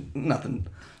 Like, there's nothing.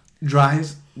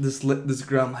 Drives this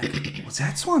girl. I'm like, was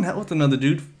that Swanette with another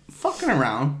dude fucking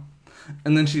around?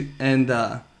 And then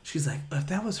she's like, if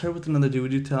that was her with another dude,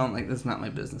 would you tell him? Like, that's not my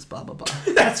business. Blah blah blah.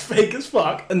 That's fake as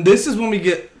fuck. And this is when we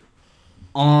get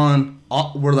on.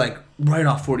 We're like right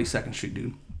off 42nd Street,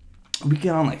 dude. We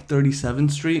get on like 37th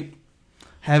Street.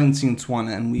 Haven't seen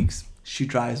Swanette in weeks. She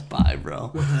drives by, bro.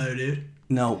 With another dude.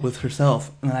 No, with herself.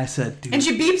 And I said, dude. And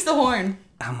she beeps the horn.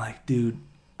 I'm like, dude,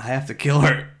 I have to kill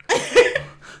her.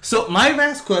 So my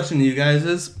last question to you guys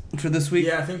is for this week.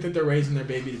 Yeah, I think that they're raising their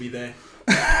baby to be they.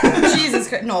 Jesus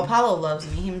Christ. No, Apollo loves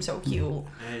me. He's so cute.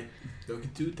 Hey, Don't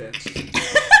get too attached.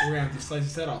 We're gonna have to slice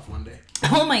his head off one day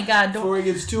Oh my God! Don't. before he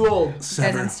gets too old. Guys,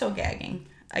 Sever. I'm still gagging.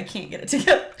 I can't get it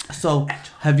together. So,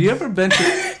 have you ever been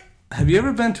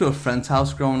to a friend's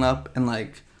house growing up and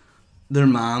like their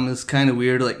mom is kind of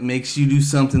weird, like makes you do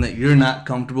something that you're not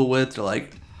comfortable with, or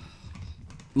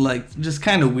like just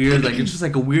kind of weird, like it's just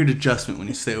like a weird adjustment when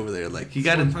you stay over there. Like you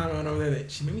gotta One time I went over there,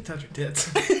 she made me touch her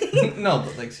tits. no,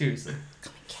 but like seriously,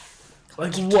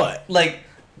 Like what? like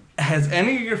has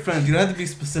any of your friends? You don't have to be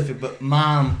specific, but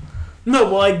mom. No,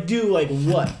 well, I do like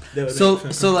what? That would So make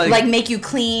sense. so Like make you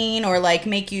clean or like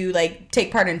make you like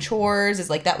take part in chores. Is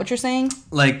like that what you're saying?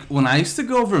 like when I used to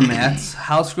go over Matt's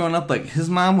house growing up, like his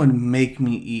mom would make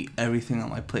me eat everything on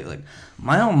my plate. Like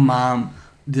my own mom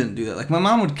didn't do that. Like my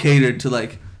mom would cater to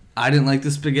like I didn't like the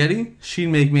spaghetti, she'd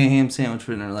make me a ham sandwich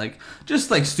for dinner. Like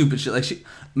just like stupid shit. Like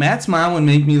Matt's mom would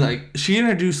make me like she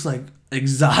introduced like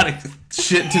exotic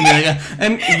shit to me. Like,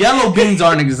 and yellow beans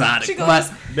aren't exotic. She goes,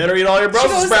 but better eat all your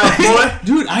Brussels goes- sprouts, boy.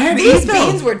 dude, I had These to eat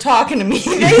those. beans were talking to me.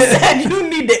 They said you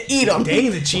need to eat them.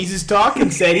 Dang, the cheese is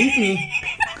talking. Said eat me.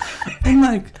 And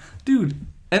like, dude,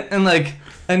 and like,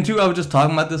 and two, I was just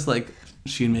talking about this. Like,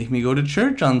 she'd make me go to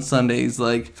church on Sundays.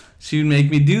 Like, she'd make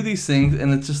me do these things,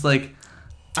 and it's just like,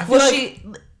 I feel Well, like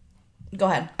go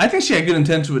ahead. I think she had good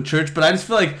intentions with church, but I just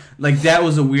feel like that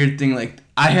was a weird thing. Like,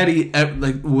 I had to eat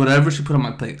like whatever she put on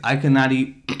my plate. I could not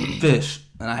eat fish,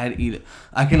 and I had to eat it.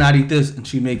 I cannot eat this, and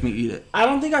she'd make me eat it. I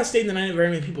don't think I stayed the night at very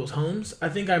many people's homes. I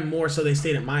think I'm more so they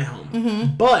stayed at my home.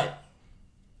 Mm-hmm. But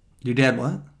Your dad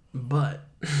what?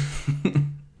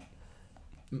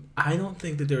 I don't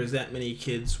think that there was that many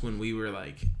kids when we were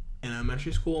like in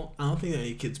elementary school. I don't think that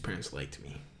any kids' parents liked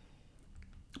me.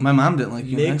 My mom didn't like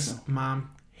you. Nick's mom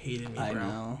hated me, bro. I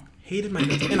know. Hated my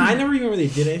guts. And I never even really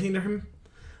did anything to him,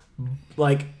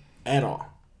 like, at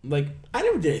all. Like, I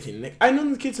never did anything to Nick. I've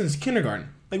known the kid since kindergarten.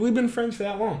 Like, we've been friends for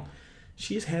that long.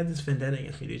 She's had this vendetta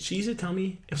against me, dude. She used to tell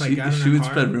me if I got in She a would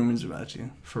car. spread rumors about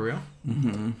you. For real?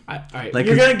 Mm-hmm. All right, Like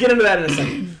you're a- going to get into that in a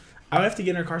second. I would have to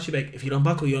get in her car. She'd be like, if you don't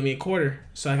buckle, you owe me a quarter.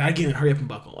 So I got to get in, hurry up and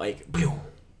buckle. Like, boom.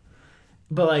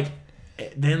 But, like,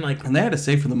 then, like, And they had to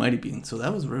save for the Mighty Beans, so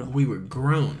that was real. we were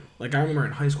grown. Like, I remember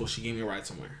in high school, she gave me a ride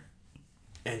somewhere.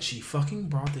 And she fucking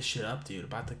brought this shit up, dude,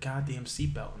 about the goddamn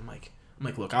seatbelt. I'm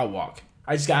like, look, I'll walk.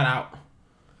 I just got out.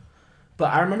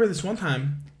 But I remember this one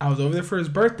time, I was over there for his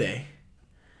birthday,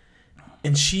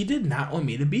 and she did not want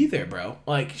me to be there, bro.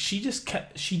 Like, she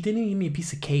didn't even give me a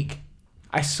piece of cake.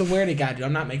 I swear to God, dude,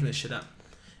 I'm not making this shit up.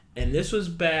 And this was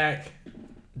back,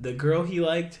 the girl he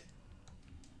liked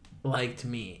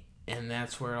me. And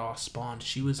that's where it all spawned.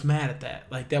 She was mad at that.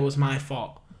 Like, that was my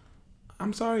fault.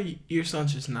 I'm sorry, your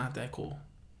son's just not that cool.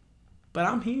 But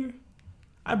I'm here.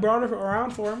 I brought her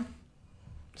around for him.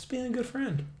 Just being a good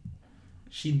friend.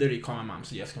 She literally called my mom and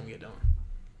said, yes, come get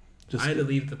Dylan. I had to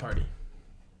leave the party.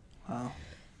 Wow.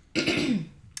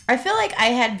 I feel like I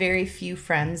had very few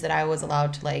friends that I was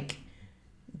allowed to like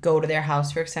go to their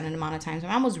house for extended amount of times. My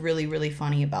mom was really, really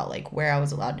funny about like where I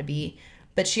was allowed to be,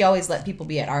 but she always let people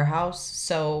be at our house,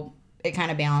 so it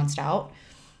kind of balanced out.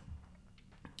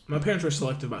 My parents were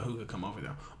selective about who could come over,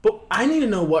 though. But I need to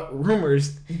know what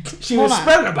rumors she Hold was on.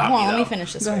 spreading about Hold on, me, let though. me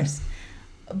finish this Go ahead. first.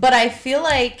 But I feel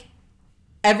like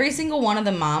every single one of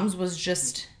the moms was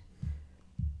just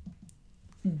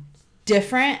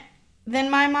different than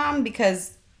my mom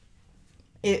because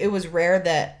it was rare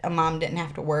that a mom didn't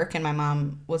have to work, and my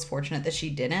mom was fortunate that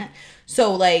she didn't.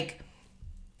 So, like,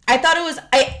 I thought it was...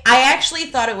 I actually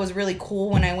thought it was really cool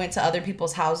when I went to other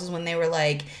people's houses when they were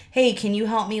like, hey, can you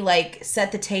help me, like,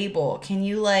 set the table? Can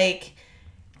you, like...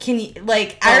 Oh,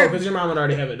 because your mom would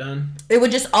already have it done. It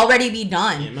would just already be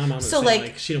done. Yeah, my mom was so saying,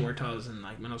 like she didn't work till I was in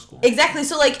like middle school. exactly.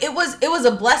 So like it was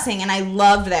a blessing, and I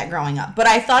loved that growing up. But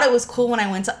I thought it was cool when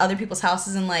I went to other people's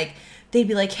houses and like they'd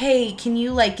be like, "Hey, can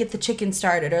you like get the chicken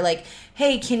started?" Or like,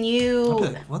 "Hey, can I'd be you?"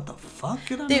 like, what the fuck?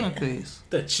 Get out They- of my face.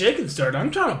 The chicken started. I'm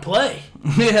trying to play.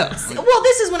 Yeah. Well,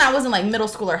 this is when I was in like middle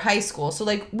school or high school. So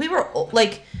like we were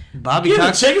like, Bobby Get the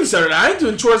Cox. chicken started. I ain't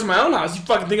doing chores in my own house. You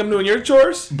fucking think I'm doing your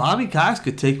chores? Bobby Cox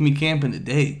could take me camping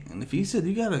today, and if he said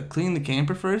you gotta clean the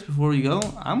camper first before we go,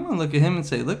 I'm gonna look at him and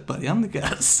say, "Look, buddy, I'm the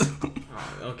guest.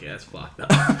 Oh, okay, that's fucked up.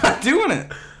 I'm not doing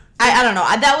it. I don't know.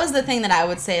 That was the thing that I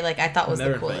would say like I thought was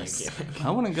Never the played coolest. camping.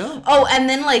 I want to go." Oh, and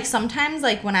then like sometimes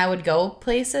like when I would go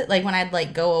places, like when I'd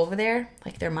like go over there,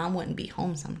 like their mom wouldn't be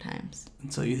home sometimes.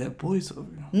 And so you have boys over.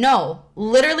 No,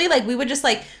 literally, like we would just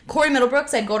like Corey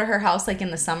Middlebrooks. I'd go to her house like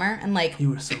in the summer, and like You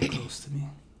were so close to me.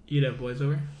 You'd have boys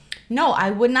over? no,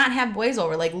 I would not have boys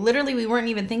over. Like literally, we weren't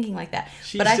even thinking like that.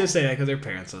 She but used I to say that because her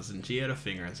parents listened. She had a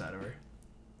finger inside of her.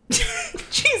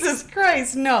 Jesus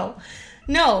Christ, no.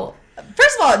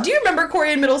 First of all, do you remember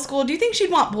Corey in middle school? Do you think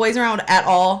she'd want boys around at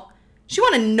all? She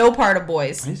wanted no part of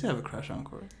boys. I used to have a crush on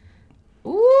Corey.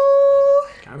 Ooh.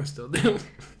 Kind of still do.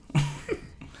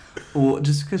 Well,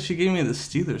 just because she gave me the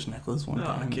Steelers necklace one Oh,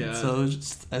 time. God. So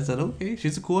I said, okay,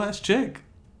 she's a cool ass chick.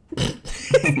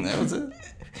 That was it.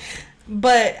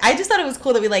 But I just thought it was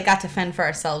cool that we like got to fend for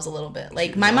ourselves a little bit.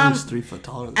 Like my I mom was 3 foot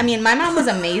taller than I mean, my mom was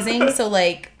amazing, so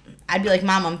like I'd be like,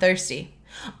 "Mom, I'm thirsty."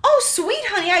 Oh, sweet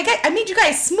honey, I made you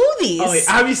guys smoothies. Oh, wait,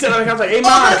 I'd be sitting on the couch like, hey,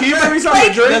 Mom, can you bring me something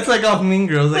to drink? That's like off Mean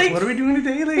Girls. Like, Like- what are we doing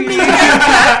today, lady?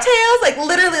 Cocktails, like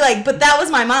literally, like. But that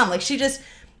was my mom. Like she just,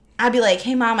 I'd be like,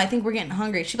 "Hey, Mom, I think we're getting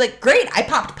hungry." She'd be like, "Great, I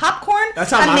popped popcorn.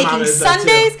 That's how I'm my making mom is, though, too.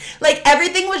 sundaes." Like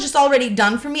everything was just already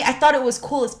done for me. I thought it was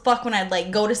cool as fuck when I'd like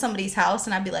go to somebody's house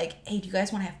and I'd be like, "Hey, do you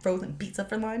guys want to have frozen pizza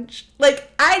for lunch?" Like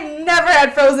I never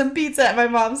had frozen pizza at my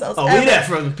mom's house. Oh, ever. we'd have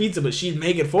frozen pizza, but she'd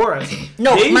make it for us.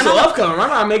 No, they used my to mom- love coming. My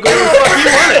mom make whatever the fuck he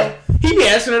wanted. He'd be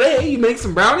asking her, hey, you make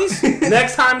some brownies?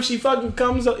 Next time she fucking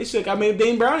comes up, she's like, I made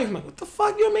Dane brownies. I'm like, what the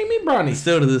fuck? You make me brownies?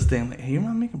 Still to this day, I'm like, hey, your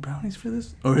mom making brownies for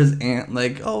this? Or his aunt,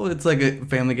 like, oh, it's like a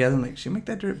family gathering. Like, she make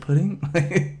that dirt pudding?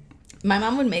 My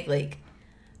mom would make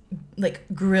like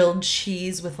grilled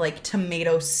cheese with like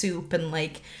tomato soup and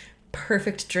like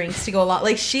perfect drinks to go along.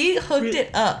 Like she hooked it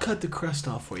up. Cut the crust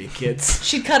off for you, kids.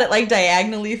 She'd cut it like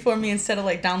diagonally for me instead of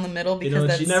like down the middle You because know what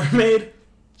that's she never made?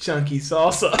 Chunky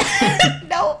salsa.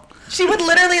 no. She would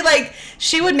literally like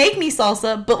she would make me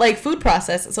salsa, but like food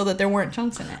process it so that there weren't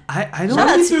chunks in it. I Shout don't out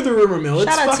Run me to- through the rumor mill.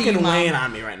 It's shout out to you, fucking Mom. weighing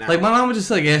on me right now. like, my mom would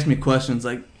just, like, ask me questions.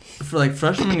 Like, for, like,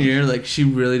 freshman year, like, she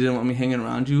really didn't want me hanging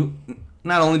around you.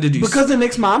 Not only did you... because of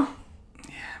Nick's mom?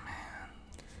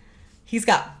 He's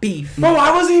got beef. Bro,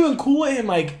 I wasn't even cool with him,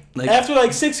 like after,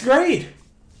 like, 6th grade.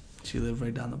 She lived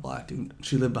right down the block, dude.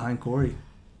 She lived behind Corey.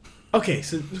 Okay,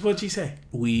 so what'd she say?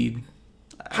 Weed.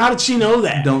 How did she know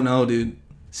that? Don't know, dude.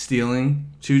 Stealing.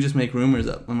 She would just make rumors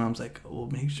up. My mom's like, well,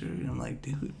 make sure. And I'm like,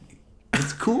 dude,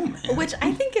 it's cool, man. Which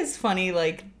I think is funny,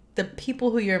 like the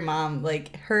people who your mom,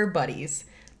 like her buddies,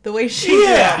 the way she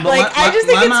Yeah. But like I just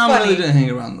think my it's mom funny. really didn't hang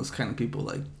around those kind of people.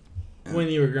 Like, When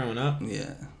you were growing up?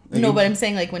 yeah. No, but I'm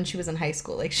saying like when she was in high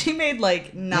school, like she made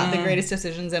like not Mm. the greatest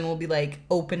decisions and will be like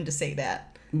open to say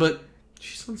that. But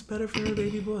She sounds better for her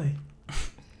baby boy.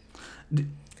 but,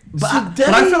 So I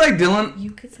Debbie- feel like Dylan,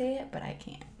 You could say it, but I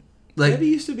can't. like, Debbie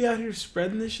used to be out here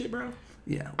spreading this shit, bro.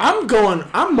 yeah.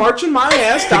 I'm marching my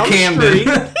ass down the Cam street.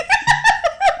 did.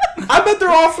 I bet they're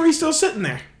all three still sitting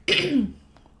there.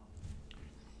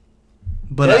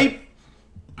 But Ready?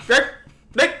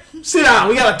 Nick, sit down.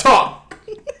 We gotta talk.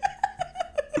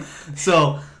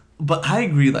 but I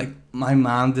agree. Like, my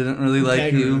mom didn't really like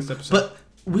agree you. on this episode. But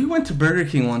we went to Burger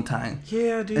King one time.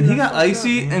 Yeah, dude. And he I got fucked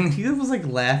icy, up, man. and he was like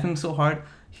laughing so hard.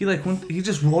 He like he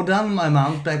just rolled down my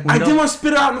mom's back window. I didn't want to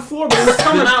spit it out on the floor, but it was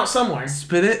coming out somewhere.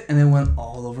 spit it, and it went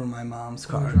all over my mom's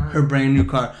car, Oh, God. her brand new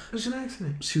car. It was an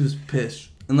accident. She was pissed,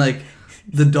 and like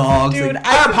the dogs. Dude, like,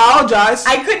 I apologize.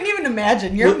 I couldn't even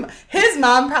imagine. His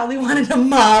mom probably wanted to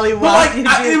mollywop But you.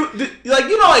 like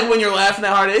you know, like when you're laughing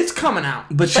that hard, it's coming out.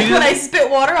 but she Like when I didn't. spit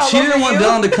water all She over didn't want you.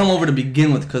 Dylan to come over to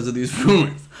begin with because of these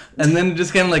rumors, and then it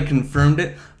just kind of like confirmed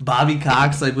it. Bobby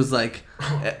Cox like was like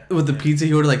with the pizza.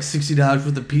 He ordered like $60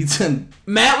 worth of pizza. And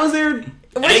Matt was there.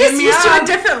 We're just used to a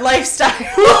different lifestyle.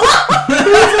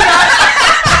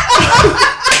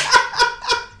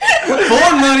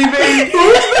 full money, baby.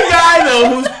 Who's the guy though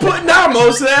who's putting out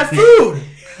most of that food?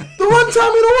 The one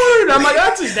time we don't order, I'm like,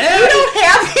 that's his We dad. don't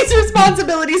have these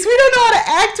responsibilities. We don't know how to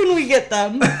act when we get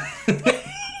them.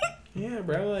 Yeah,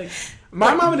 bro. Like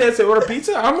my mom and dad say order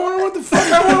pizza. I'm ordering what the fuck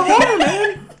I want to order,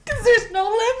 man. Because there's no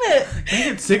limit. I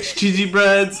get 6 cheesy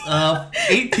breads,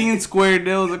 18 square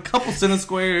deals, a couple center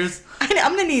squares.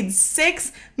 I'm going to need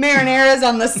 6 marinaras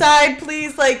on the side,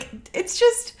 please. Like, it's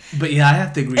just... But yeah, I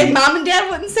have to agree. And mom and dad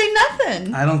wouldn't say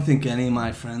nothing. I don't think any of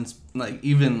my friends, like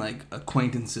even like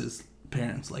acquaintances,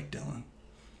 parents like Dylan.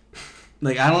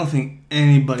 Like I don't think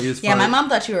anybody is. Yeah, my mom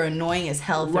thought you were annoying as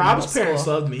hell for Rob's middle parents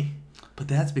school. loved me. But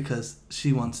that's because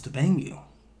she wants to bang you.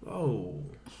 Oh,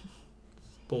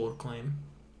 bold claim.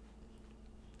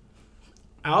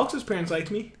 Alex's parents liked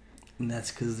me. And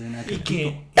that's because they're not You good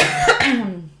people.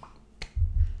 can't.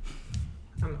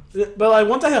 I don't know. But like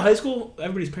once I hit high school,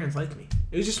 everybody's parents liked me.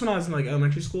 It was just when I was in like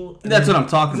elementary school. and That's what I'm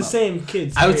talking the about. same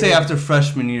kids. I would say They- after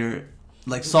freshman year,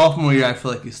 like sophomore year, I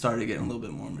feel like you started getting a little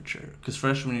bit more mature. Because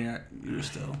freshman year, you were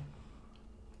still.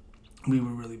 We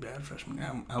were really bad freshman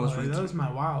year. I was right that there. was my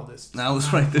wildest. I was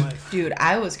time right of there. life. Dude,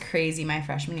 I was crazy my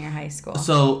freshman year of high school.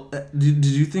 So, did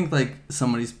you think like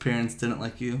somebody's parents didn't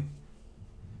like you?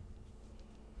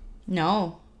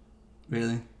 No.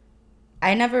 Really?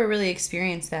 I never really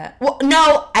experienced that. Well,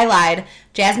 no, I lied.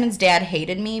 Jasmine's dad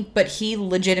hated me, but he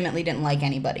legitimately didn't like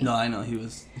anybody. No, I know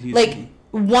he's like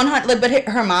 100. Like, but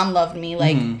her mom loved me.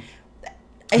 Like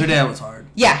her dad was hard.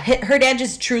 Yeah, her dad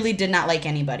just truly did not like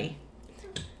anybody.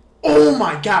 Oh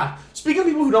my god! Speaking of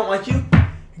people who don't like you,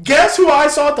 guess who I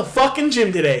saw at the fucking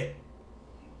gym today?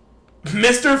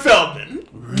 Mr. Feldman.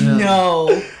 Really?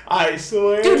 No, I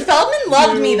swear. dude, Feldman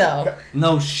loved me though.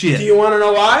 No shit. Do you want to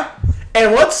know why?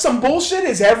 And what's some bullshit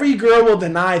is every girl will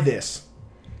deny this.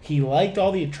 He liked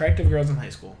all the attractive girls in high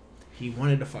school. He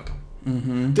wanted to fuck them.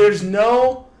 Mm-hmm. There's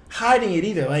no hiding it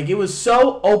either. Like, it was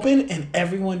so open and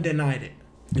everyone denied it.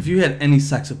 If you had any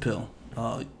sex appeal,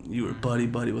 you were buddy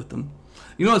with them.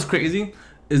 You know what's crazy?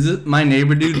 Is it my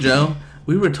neighbor dude, Joe?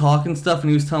 We were talking stuff and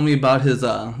he was telling me about his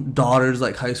daughter's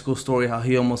like high school story, how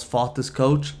he almost fought this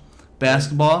coach,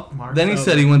 basketball. Mark Then he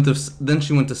Feldman. said then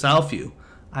she went to Southview.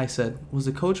 I said, was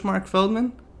it Coach Mark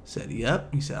Feldman? He said,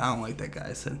 yep. He said, I don't like that guy.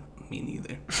 I said, me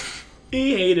neither.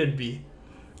 He hated me.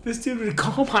 This dude would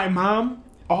call my mom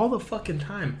all the fucking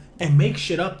time and make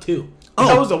shit up too. Oh.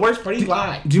 That was the worst part. He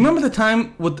lied. Do you remember the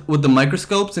time with the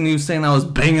microscopes and he was saying I was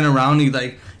banging around?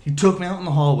 He took me out in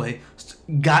the hallway,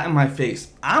 got in my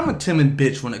face. I'm a timid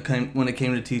bitch when it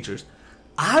came to teachers.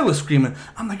 I was screaming.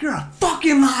 I'm like, you're a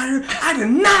fucking liar. I did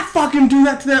not fucking do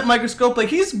that to that microscope. Like,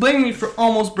 he's blaming me for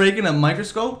almost breaking a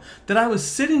microscope that I was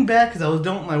sitting back because I was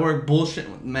doing my work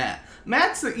bullshitting with Matt.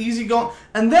 Matt's the easy going.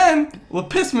 And then what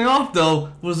pissed me off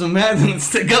though was when Matt didn't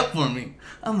stick up for me.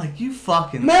 I'm like, you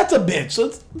fucking. Matt's a bitch.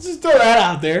 Let's just throw that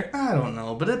out there. I don't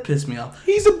know, but it pissed me off.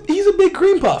 He's a big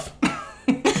cream puff.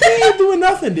 He ain't doing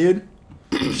nothing, dude.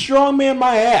 Strong man,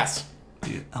 my ass.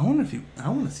 Dude, I want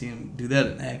to see him do that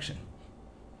in action.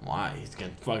 Why? He's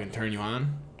gonna fucking turn you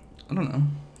on? I don't know.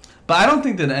 But I don't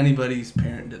think that anybody's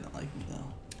parent didn't like me, though.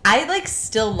 I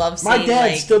still love seeing My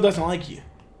dad still doesn't like you.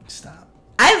 Stop.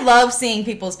 I love seeing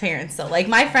people's parents though. Like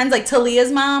my friends, like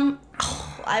Talia's mom.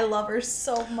 Oh, I love her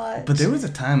so much. But there was a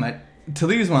time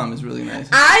Talia's mom is really nice.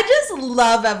 I just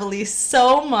love Evelise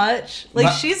so much.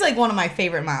 Like, she's like one of my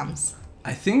favorite moms.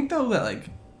 I think, though, that,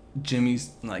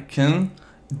 Jimmy's, Kim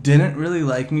didn't really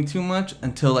like me too much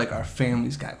until, our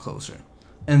families got closer.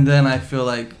 And then I feel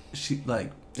like she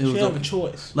didn't have a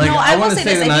choice. No, I will say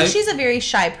this. I think she's a very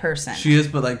shy person. She is,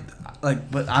 but,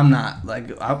 but I'm not.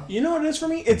 You know what it is for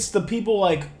me? It's the people,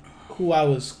 who I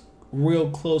was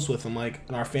real close with and,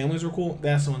 and our families were cool.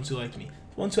 That's the ones who liked me.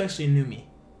 The ones who actually knew me.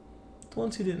 The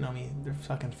ones who didn't know me, they're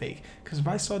fucking fake. Because if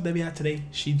I saw Debbie out today,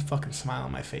 she'd fucking smile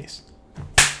in my face.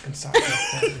 And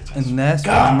that's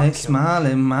when they smile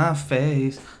in my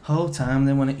face. Whole time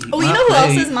they want to eat. Oh, you know who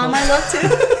else's mom I love too?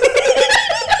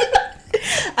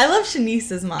 I love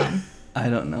Shanice's mom. I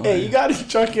don't know. Hey, you got to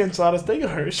chunky and sawdust. Think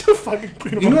of her. She'll fucking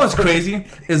clean them. You know what's crazy?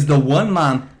 Is the one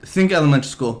mom, think elementary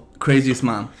school, craziest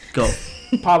mom. Go.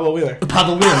 Pablo Wheeler.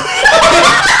 Pablo Wheeler.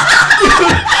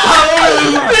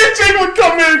 That chick would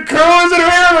come in, curls in her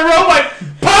hair in the room, like,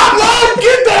 Pablo,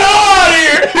 get the hell out of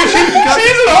here!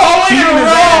 She's in the hallway in a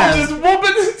row, just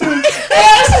whooping this dude's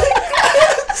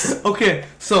ass. Okay,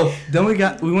 so then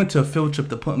we went to a field trip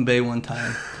to Put-in Bay one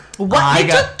time. What? They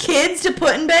took kids to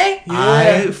Put-in-Bay? Yeah.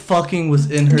 I fucking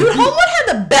was in her. Dude, Homewood had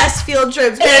the best field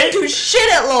trips. We didn't do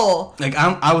shit at Lowell.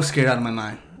 I was scared out of my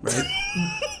mind, right?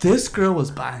 This girl was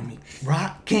buying me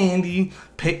rock candy.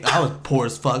 I was poor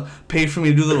as fuck. Paid for me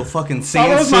to do little fucking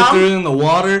sand sifters in the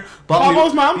water.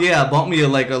 Pablo's mom? Yeah, bought me a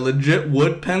legit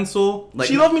wood pencil.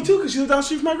 She loved me too because she lived down the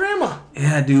street from my grandma.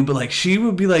 Yeah, dude, but she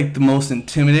would be the most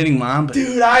intimidating mom. But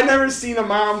dude, I never seen a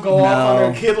mom go off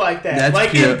on her kid like that.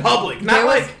 That's in public,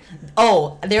 not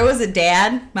there was a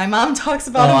dad. My mom talks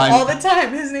about him all the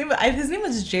time. His name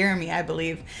was Jeremy, I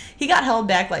believe. He got held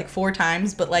back 4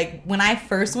 times, but when I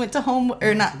first went to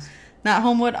not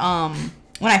Homewood,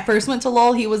 when I first went to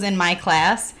Lowell, he was in my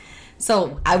class.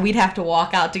 So we'd have to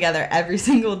walk out together every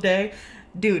single day.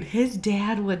 Dude, his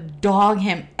dad would dog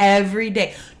him every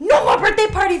day. No more birthday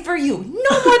party for you.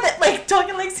 No more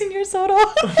talking like Senior Soto.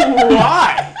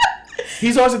 Why?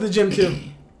 He's always at the gym too.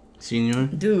 Senior?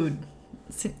 Dude.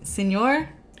 Senor?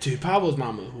 Dude, Pablo's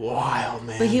mom was wild,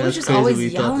 man. But he was just always we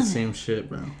yelling. thought the same shit,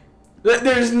 bro.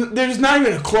 There's not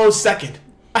even a close second.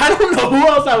 I don't know who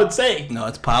else I would say. No,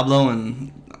 it's Pablo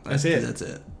and that's it. That's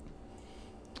it.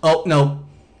 Oh, no.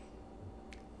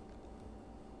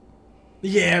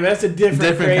 Yeah, that's a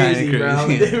different crazy, kind of bro.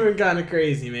 crazy. Different kind of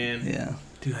crazy, man. Yeah.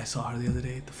 Dude, I saw her the other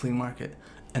day at the flea market.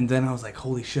 And then I was like,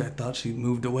 holy shit, I thought she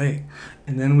moved away.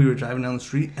 And then we were driving down the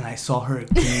street, and I saw her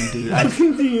again, dude. I'll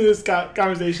continue this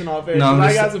conversation off air, because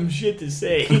I got some shit to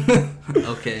say.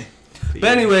 Okay. But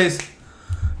anyways,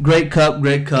 great cup.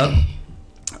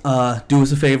 Do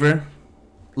us a favor.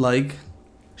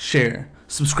 Share.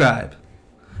 subscribe.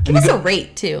 Give us a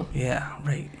rate too. Yeah,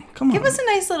 rate. Come on. Give us a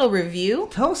nice little review.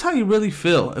 Tell us how you really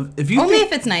feel. If you Only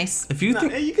think, if it's nice. if you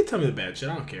think Hey, you can tell me the bad shit.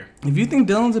 I don't care. if you think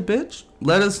Dylan's a bitch,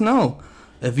 let us know.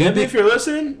 If you Maybe think if you're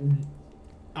listening,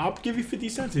 I'll give you 50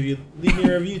 cents if you leave me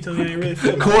a review. Tell me how you really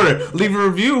feel. quarter, leave a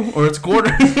review or it's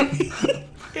quarter.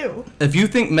 Ew. If you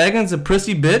think Megan's a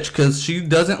prissy bitch because she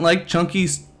doesn't like chunky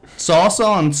salsa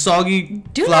on soggy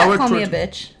Do flour not call me a tortilla-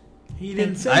 bitch. He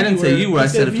didn't say I didn't say you were. He I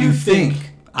said if you think.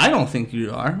 I don't think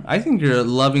you are. I think you're a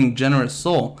loving, generous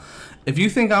soul. If you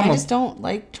think I I'm just don't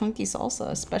like chunky salsa,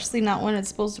 especially not when it's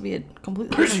supposed to be a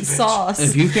completely different sauce.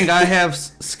 if you think I have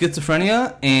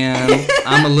schizophrenia and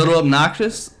I'm a little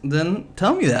obnoxious, then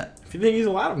tell me that. If you think he's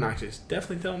a lot obnoxious,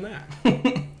 definitely tell him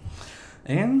that.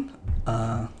 And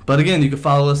but again, you can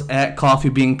follow us at Coffee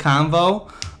Bean Convo,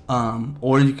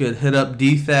 or you could hit up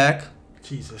DThack.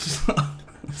 Jesus.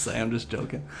 Say I'm just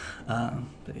joking.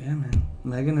 But yeah, man.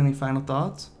 Megan, any final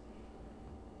thoughts?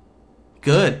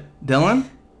 Good. Dylan?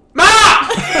 Ma!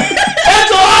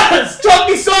 Enchiladas!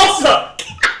 Chunky salsa!